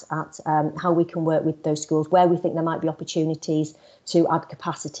at how we can work with those schools, where we think there might be opportunities to add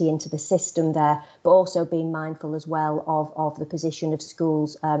capacity into the system there, but also being mindful as well of the position of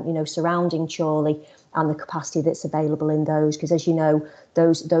schools, surrounding Chorley and the capacity that's available in those. Because as you know,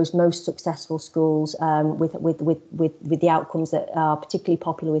 those most successful schools with the outcomes that are particularly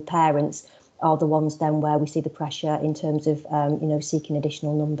popular with parents are the ones then where we see the pressure in terms of seeking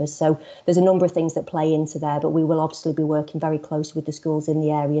additional numbers. So there's a number of things that play into there, but we will obviously be working very closely with the schools in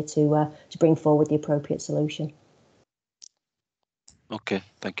the area to bring forward the appropriate solution. Okay,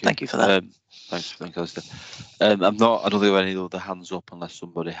 thank you. Thank you for that. Thanks, Alistair. I don't think there are any other hands up unless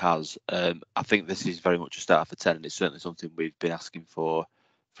somebody has. I think this is very much a start for 10, and it's certainly something we've been asking for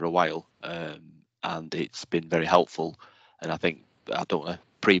a while, and it's been very helpful. And I think I don't want to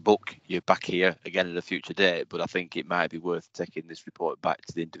pre-book you back here again at a future date, but I think it might be worth taking this report back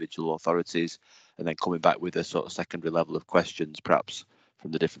to the individual authorities and then coming back with a sort of secondary level of questions, perhaps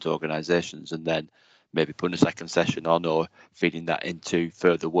from the different organisations, and then maybe putting a second session on or feeding that into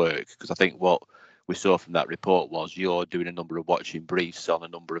further work. Because I think what we saw from that report was you're doing a number of watching briefs on a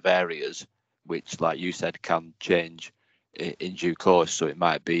number of areas, which, like you said, can change in due course. So it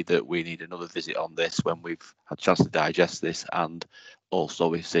might be that we need another visit on this when we've had a chance to digest this, and also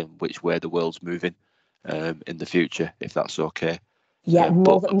we've seen which way the world's moving in the future, if that's okay. Yeah,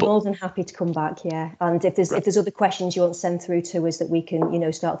 more than happy to come back. Yeah, and if there's other questions you want to send through to us that we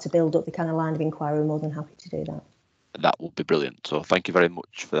can start to build up the kind of line of inquiry, we're more than happy to do that. That would be brilliant. So thank you very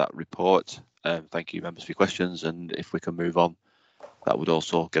much for that report. Thank you, members, for your questions. And if we can move on, that would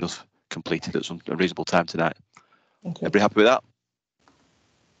also get us completed at a reasonable time tonight. Thank you. Everybody happy with that?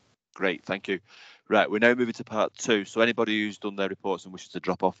 Great, thank you. Right, we're now moving to part 2. So anybody who's done their reports and wishes to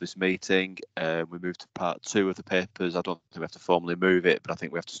drop off this meeting, we move to part 2 of the papers. I don't think we have to formally move it, but I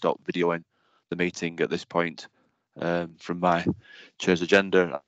think we have to stop videoing the meeting at this point from my chair's agenda.